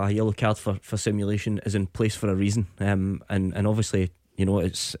appeal a yellow card for simulation is in place for a reason. And obviously,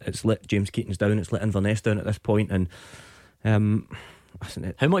 it's let James Keating's down, it's let Inverness down at this point, and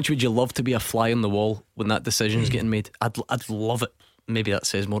how much would you love to be a fly on the wall when that decision's getting made? I'd love it. Maybe that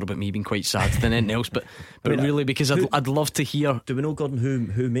says more about me being quite sad than anything else, but really, because I'd love to hear. Do we know, Gordon,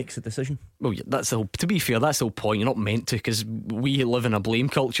 who makes the decision? Well, yeah, to be fair, that's the whole point. You're not meant to, because we live in a blame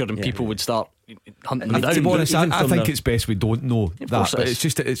culture, and people would start hunting them down. To be honest, I think it's best we don't know that.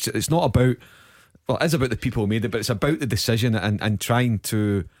 But it's not about. Well, it is about the people who made it, but it's about the decision and trying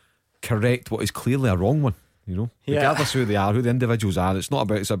to correct what is clearly a wrong one. You know, Yeah. regardless who they are, who the individuals are, it's not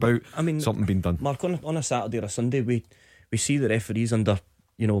about. It's about something being done. Mark, on a Saturday or a Sunday, we see the referees under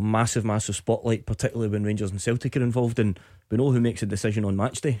massive spotlight, particularly when Rangers and Celtic are involved, and we know who makes a decision on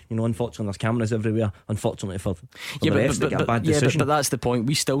match day. Unfortunately there's cameras everywhere. Unfortunately for the rest, they get a bad decision. But that's the point.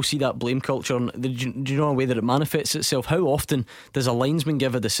 We still see that blame culture, and do you know a way that it manifests itself? How often does a linesman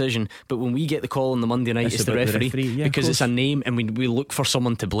give a decision, but when we get the call on the Monday night, it's the referee, because it's a name, and we look for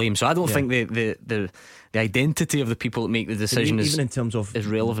someone to blame. So I don't think the identity of the people that make the decision even in terms of is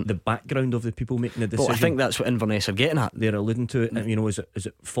relevant. The background of the people making the decision. Well, I think that's what Inverness are getting at. They're alluding to it. Is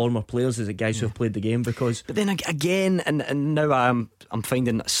it former players? Is it guys who have played the game? Because but then again, and now I'm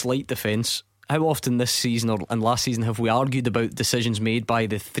finding a slight defence. How often this season and last season have we argued about decisions made by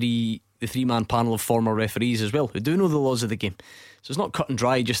the three-man panel of former referees as well, who do know the laws of the game? So it's not cut and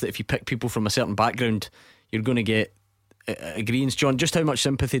dry, just that if you pick people from a certain background, you're going to get agreements. John, just how much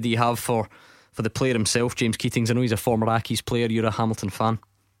sympathy do you have for the player himself, James Keatings? I know he's a former Accies player. You're a Hamilton fan.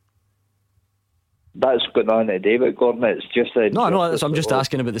 That's going on today, but Gordon, it's just I'm just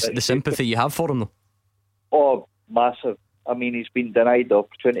asking about the sympathy you have for him, though. Oh, massive. I mean, he's been denied the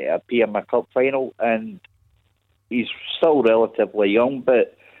opportunity to appear in a cup final, and he's still relatively young,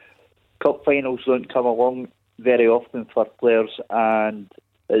 but cup finals don't come along very often for players, and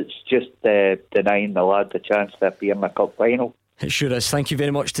it's just denying the lad the chance to appear in a cup final. It sure is. Thank you very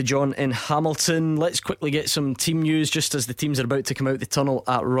much to John in Hamilton. Let's quickly get some team news just as the teams are about to come out the tunnel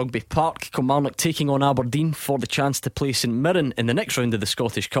at Rugby Park. Kilmarnock taking on Aberdeen for the chance to play St Mirren in the next round of the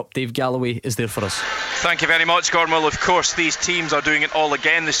Scottish Cup. Dave Galloway is there for us. Thank you very much, Gordon. Well, of course, these teams are doing it all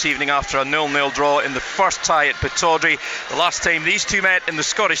again this evening after a 0-0 draw in the first tie at Pittodrie. The last time these two met in the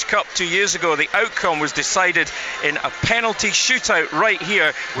Scottish Cup 2 years ago, the outcome was decided in a penalty shootout right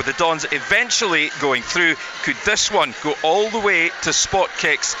here, with the Dons eventually going through. Could this one go all the way to spot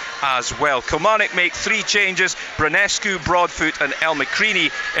kicks as well? Kilmarnock make 3 changes: Branescu, Broadfoot and El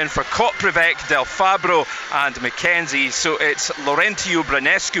McCreaney in for Koprivec, Del Fabro and McKenzie. So it's Laurentio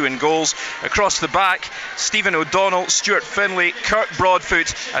Branescu in goals. Across the back, Stephen O'Donnell, Stuart Finlay, Kirk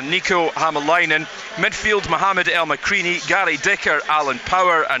Broadfoot and Nico Hamalainen. Midfield, Mohamed El McCreaney, Gary Dicker, Alan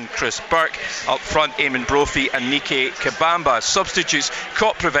Power and Chris Burke. Up front, Eamon Brophy and Nike Kabamba. Substitutes,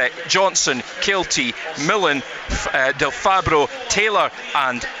 Koprivec, Johnson, Kilty, Millen, Del Fabro, Taylor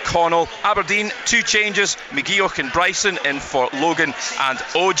and Connell. Aberdeen, 2 changes: McGeoch and Bryson in for Logan and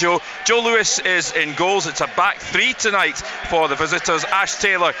Ojo. Joe Lewis is in goals. It's a back 3 tonight for the visitors: Ash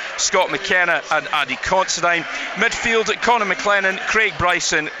Taylor, Scott McKenna and Andy Considine. Midfield, Conor McLennan, Craig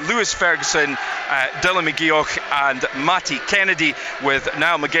Bryson, Lewis Ferguson, Dylan McGeoch and Matty Kennedy, with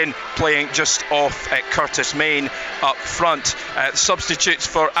Niall McGinn playing just off Curtis Main up front. Substitutes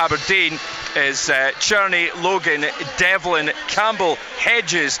for Aberdeen is Cherney, Logan, Devlin, Campbell,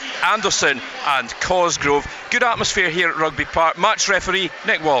 Hedges, Anderson and Cosgrove. Good atmosphere here at Rugby Park. Match referee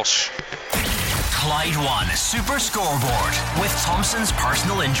Nick Walsh. Clyde One Super Scoreboard with Thompson's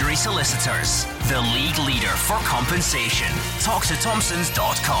Personal Injury Solicitors, the league leader for compensation. Talk to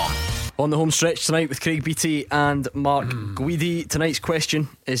Thompsons.com. On the home stretch tonight with Craig Beattie and Mark Guidi. Tonight's question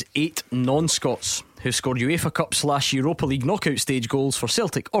is 8 non-Scots who scored UEFA Cup / Europa League knockout stage goals for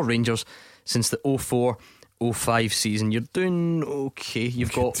Celtic or Rangers since the 04-05 season. You're doing okay.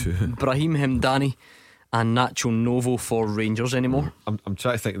 You've got Brahim Hemdani and Nacho Novo for Rangers anymore. I'm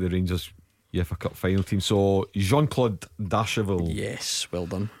trying to think of the Rangers UEFA Cup final team. So Jean-Claude Dacheville. Yes, well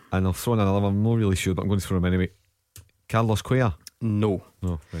done. And I'll throw in another one. I'm not really sure, but I'm going to throw him anyway. Carlos Cuellar. No.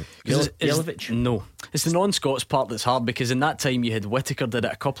 Right. Jelavic? No. It's the non-Scots part that's hard, because in that time you had Whittaker did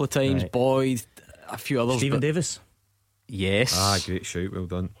it a couple of times, right. Boyd, a few others. Stephen Davis. Yes. Great shout, well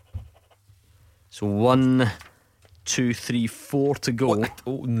done. So 1, 2, 3, 4 to go.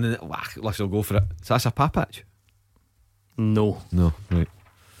 Let's all go for it. So that's a Papac? No, right.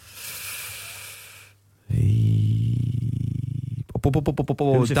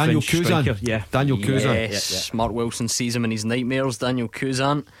 Daniel Kuzan. Yeah. Daniel Kuzan. Yes. Mark Wilson sees him in his nightmares. Daniel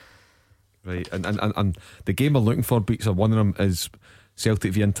Kuzan. Right, and the game we're looking for, beats are one of them is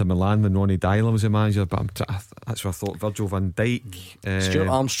Celtic v Inter Milan when Ronnie Dyler was the manager, but that's what I thought. Virgil van Dijk. Stuart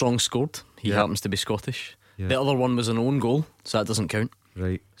Armstrong scored. He happens to be Scottish. The other one was an own goal, so that doesn't count.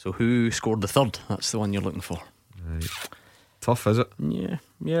 Right. So who scored the third? That's the one you're looking for. Right. Tough, is it? Yeah.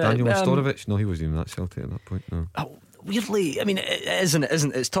 Daniel Nestorovic? No, he wasn't even at Celtic at that point. No. Weirdly, I mean, it isn't.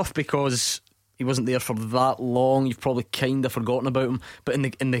 It's tough because he wasn't there for that long. You've probably kind of forgotten about him. But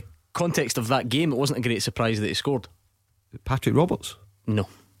in the context of that game, it wasn't a great surprise that he scored. Patrick Roberts? No.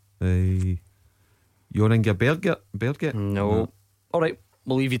 Joringa Berget? No. Alright,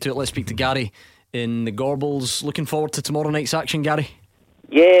 we'll leave you to it. Let's speak to Gary in the Gorbals. Looking forward to tomorrow night's action, Gary?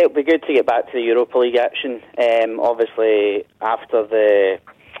 Yeah, it'll be good to get back to the Europa League action. Obviously, after the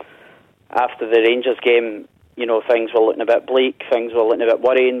Rangers game, you know, things were looking a bit bleak, things were looking a bit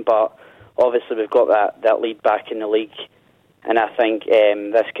worrying, but obviously we've got that lead back in the league, and I think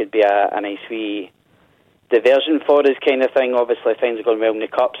this could be a nice wee diversion for us kind of thing. Obviously things are going well in the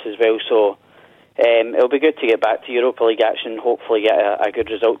Cups as well, so it'll be good to get back to Europa League action, hopefully get a good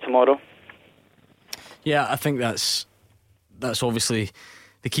result tomorrow. Yeah, I think that's obviously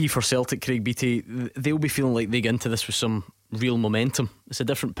the key for Celtic, Craig Beattie. They'll be feeling like they get into this with some real momentum. It's a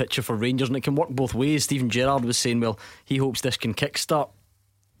different picture for Rangers, and it can work both ways. Stephen Gerrard was saying, well, he hopes this can kickstart,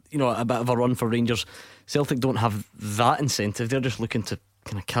 you know, a bit of a run for Rangers. Celtic don't have that incentive. They're just looking to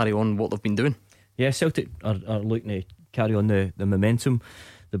kind of carry on what they've been doing. Yeah, Celtic are looking to carry on the momentum.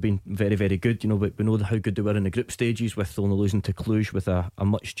 They've been very, very good. You know, we know how good they were in the group stages, with only losing to Cluj with a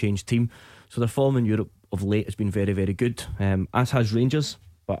much changed team. So their form in Europe of late has been very, very good, as has Rangers.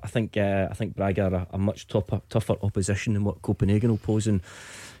 But I think Braga are a much tougher opposition than what Copenhagen will pose. And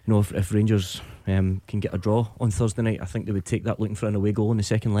you know, if Rangers can get a draw on Thursday night, I think they would take that looking for an away goal in the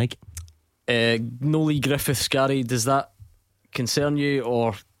second leg. No Lee Griffiths, Gary, does that concern you,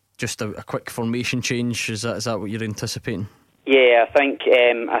 or just a quick formation change? Is that what you're anticipating? Yeah, I think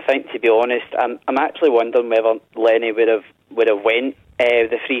to be honest, I'm actually wondering whether Lenny would have went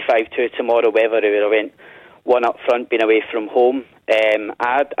the 3-5-2 tomorrow, whether he would have went one up front, being away from home.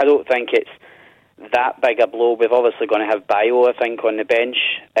 I don't think it's that big a blow. We've obviously going to have Bayo, I think, on the bench.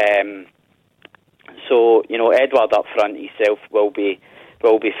 So you know, Edouard up front himself will be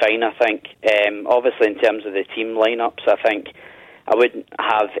fine, I think. Obviously, in terms of the team lineups, I think I wouldn't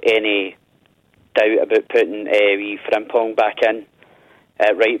have any doubt about putting wee Frimpong back in,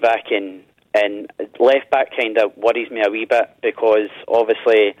 right back in, and left back kind of worries me a wee bit, because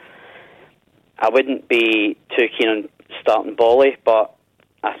obviously I wouldn't be too keen on starting Bolly, but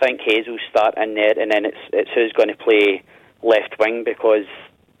I think Hayes will start in there, and then it's who's going to play left wing, because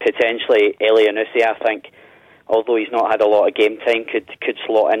potentially Elyounoussi, I think, although he's not had a lot of game time, could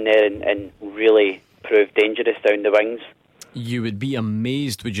slot in there and really prove dangerous down the wings. You would be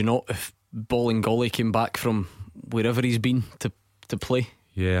amazed, would you not, if Bolingoli came back from wherever he's been to play?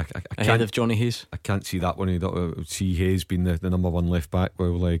 Yeah, I ahead can't, of Johnny Hayes. I can't see that one. I would see Hayes being the number one left back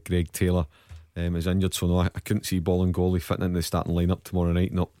while Greg Taylor is injured. So no, I couldn't see Bolingoli fitting in the starting lineup tomorrow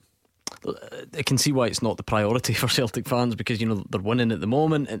night. No. I can see why it's not the priority for Celtic fans, because you know they're winning at the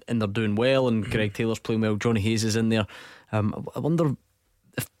moment and they're doing well, and Greg Taylor's playing well. Johnny Hayes is in there. I wonder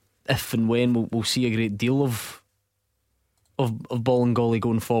if and when we'll see a great deal of Bolingoli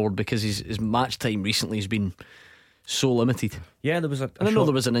going forward, because his match time recently has been so limited. Yeah, there was I know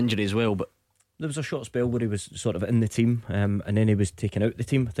there was an injury as well, but there was a short spell where he was sort of in the team, and then he was taken out the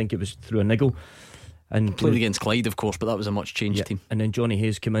team. I think it was through a niggle. And played against Clyde, of course, but that was a much changed team. And then Johnny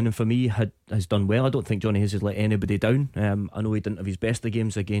Hayes came in, and for me has done well. I don't think Johnny Hayes has let anybody down. I know he didn't have his best of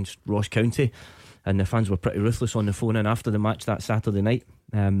games against Ross County, and the fans were pretty ruthless on the phone in after the match that Saturday night.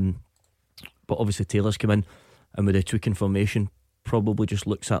 But obviously Taylor's come in, and with a tweaking formation, probably just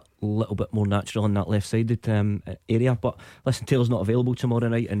looks a little bit more natural in that left-sided area. But listen, Taylor's not available tomorrow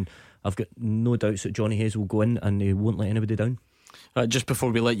night, and I've got no doubts that Johnny Hayes will go in and he won't let anybody down. Just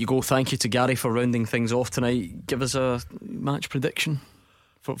before we let you go, thank you to Gary for rounding things off tonight. Give us a match prediction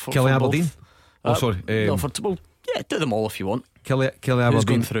for Killie Aberdeen. Do them all if you want. Killie Aberdeen. Who's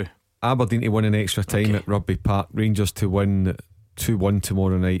going through? Aberdeen to win in extra time at Rugby Park, Rangers to win 2-1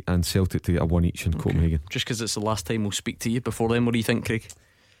 tomorrow night, and Celtic to get a 1 each in Copenhagen. Just because it's the last time we'll speak to you before then, what do you think, Craig?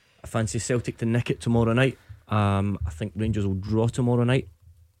 I fancy Celtic to nick it tomorrow night. I think Rangers will draw tomorrow night,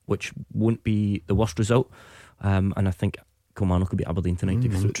 which won't be the worst result, and I think Kilmarnock could beat Aberdeen tonight to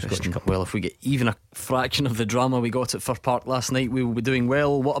go through the Scottish Cup. Well, if we get even a fraction of the drama we got at Fir Park last night, we will be doing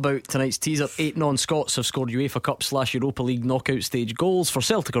well. What about tonight's teaser? 8 non-Scots have scored UEFA Cup / Europa League knockout stage goals for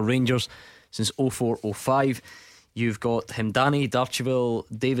Celtic or Rangers since 04-05. You've got Hemdani, Darcheville,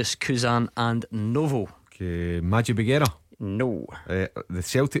 Davis, Kuzan and Novo. Okay, Maji Bagheera? No. The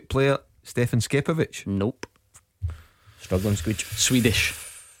Celtic player Stefan Skepovic? Nope. Struggling Scooch. Swedish.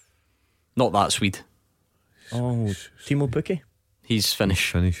 Not that Swede. Oh, Timo Pukki? He's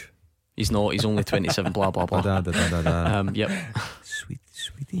Finnish. He's not, he's only 27. blah blah blah. Yep. Swedish.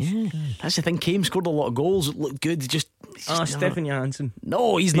 Yeah. That's the thing. Kane scored a lot of goals. It looked good. He's just Stefan Johansson.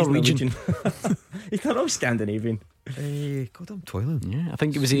 No, he's Norwegian. He's not all Scandinavian. God, I'm toiling. Yeah, I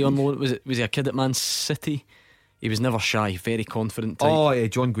think it was he on loan. Was he a kid at Man City? He was never shy, very confident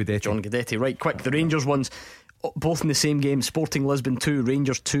type. John Guidetti. Right, quick, the Rangers ones, both in the same game. Sporting Lisbon 2,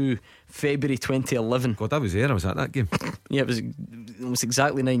 Rangers 2, February 2011. God, I was there. I was at that game. Yeah, it was almost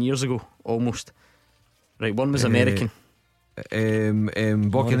exactly 9 years ago. Almost. Right, one was American.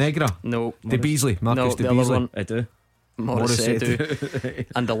 Bocanegra? No. De Beasley? Marcus De the other Beasley? one. I do. Morris Edu. Edu.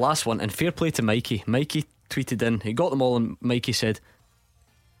 And the last one, and fair play to Mikey. Mikey tweeted in, he got them all, and Mikey said,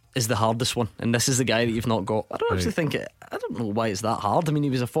 is the hardest one, and this is the guy that you've not got. I don't actually think it. I don't know why it's that hard. I mean, he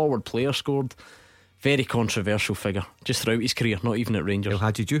was a forward player, scored. Very controversial figure just throughout his career, not even at Rangers. El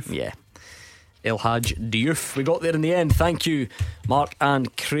Hadji Diouf. Yeah, El Hadj Diouf. We got there in the end. Thank you, Mark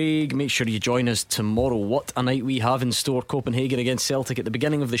and Craig. Make sure you join us tomorrow. What a night we have in store. Copenhagen against Celtic at the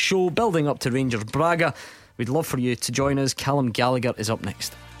beginning of the show, building up to Rangers Braga. We'd love for you to join us. Callum Gallagher is up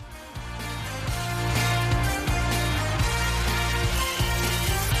next.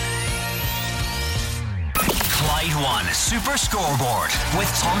 Clyde One Super Scoreboard with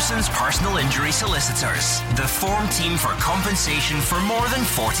Thompson's personal injury solicitors. The form team for compensation for more than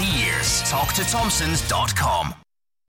 40 years. Talk to Thompsons.com.